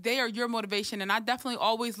that like they are your motivation, and I definitely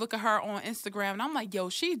always look at her on Instagram and I'm like, yo,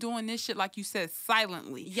 she's doing this shit like you said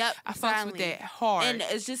silently. Yep. I fucks with that hard. And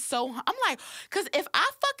it's just so, I'm like, because if I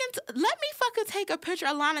let me fucking take a picture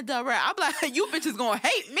of Lana Del Rey, I'm like, you bitches gonna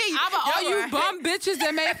hate me. I'm like, all you bum bitches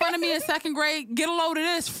that made fun of me in second grade, get a load of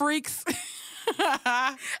this, freaks.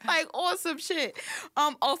 Like awesome shit.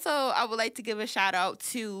 Also, I would like to give a shout out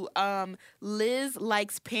to Liz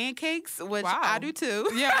Likes Pancakes, which I do too.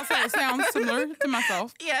 Yeah, I say it sounds similar to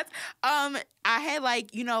myself. Yes. I had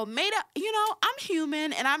like, I'm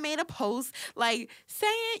human, and I made a post like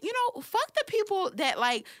saying, fuck the people that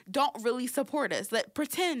like don't really support us, that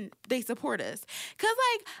pretend they support us. 'Cause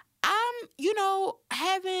like I'm,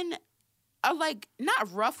 having a like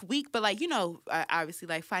not rough week, but like, obviously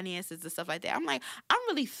like finances and stuff like that. I'm like, I'm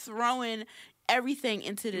really throwing everything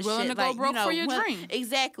into this willing shit. to go broke for your dream.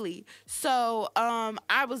 Exactly. So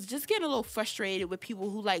I was just getting a little frustrated with people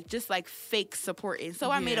who like just like fake supporting. So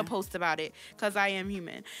I made a post about it because I am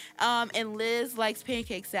human. And Liz Likes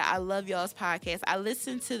Pancakes said, I love y'all's podcast. I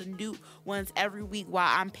listen to the new ones every week while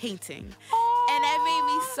I'm painting. And that made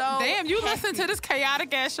me so damn, you happy. listen to this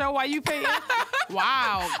chaotic ass show while you paint?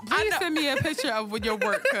 Wow. Please send me a picture of your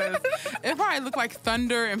work, because it probably look like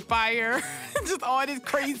thunder and fire. Just all this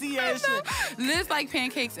crazy ass shit. Liz Like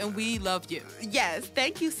Pancakes, and we love you. Yes,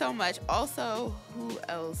 thank you so much. Also, who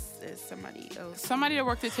else is somebody else? Somebody that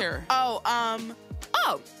worked at Terror.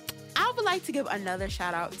 I would like to give another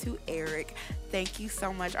shout out to Eric. Thank you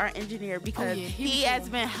so much, our engineer, because he has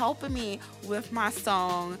been helping me with my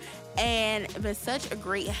song and been such a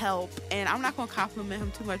great help. And I'm not going to compliment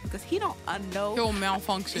him too much because he don't know. He'll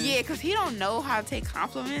malfunction. Yeah, because he don't know how to take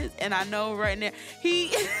compliments. And I know right now, he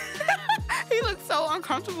looks so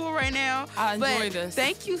uncomfortable right now. I enjoy this.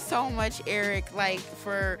 Thank you so much, Eric, like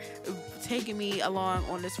for taking me along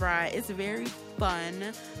on this ride. It's very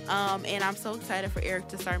fun. And I'm so excited for Eric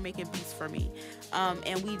to start making beats for me.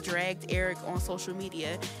 And we dragged Eric on social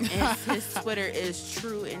media, and his Twitter is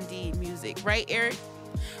True Indeed Music. Right, Eric?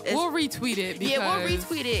 We'll retweet it. We'll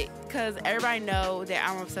retweet it because everybody know that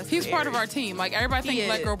I'm obsessed with Eric. He's part of our team. Like, everybody thinks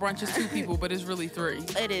Black Girl Brunch is 2 people, but it's really 3.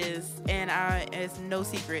 It is. And it's no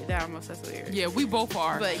secret that I'm obsessed with Eric. Yeah, we both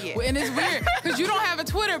are. But yeah. And it's weird because you don't have a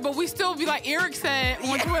Twitter, but we still be like, Eric said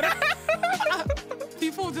on Twitter.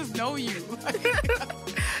 People just know you.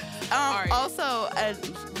 Right. Also, a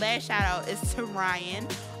last shout out is to Ryan,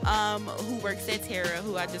 who works at Terra,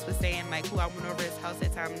 who I just was saying, like, who I went over his house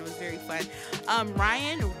that time, and it was very fun.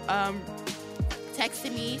 Ryan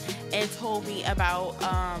texted me and told me about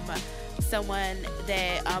someone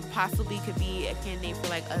that possibly could be a candidate for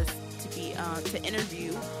like us to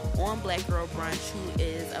interview on Black Girl Brunch, who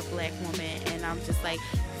is a Black woman. And I'm just like,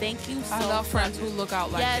 thank you so much. I love friends who look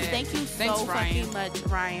out like that. Yes, thank you so fucking much,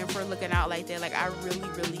 Ryan, for looking out like that. Like, I really,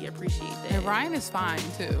 really appreciate that. And Ryan is fine,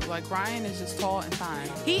 too. Like, Ryan is just tall and fine.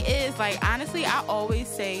 He is. Like, honestly, I always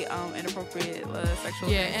say inappropriate sexual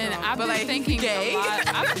things. Yeah, and I've been thinking a lot.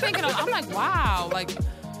 I've been thinking, I'm like, wow, like,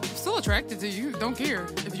 I'm still attracted to you. Don't care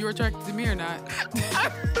if you're attracted to me or not.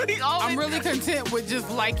 I'm really content with just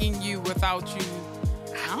liking you without you.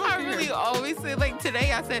 I really always say, like,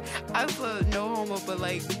 today I said no homo, but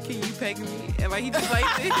like, can you peg me? And like, he just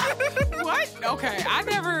liked it. What? Okay, I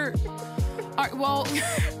never. All right, well,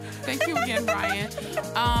 thank you again, Ryan.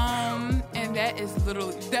 And that is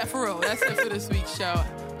literally that for real. That's it for this week's show.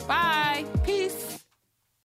 Bye. Peace.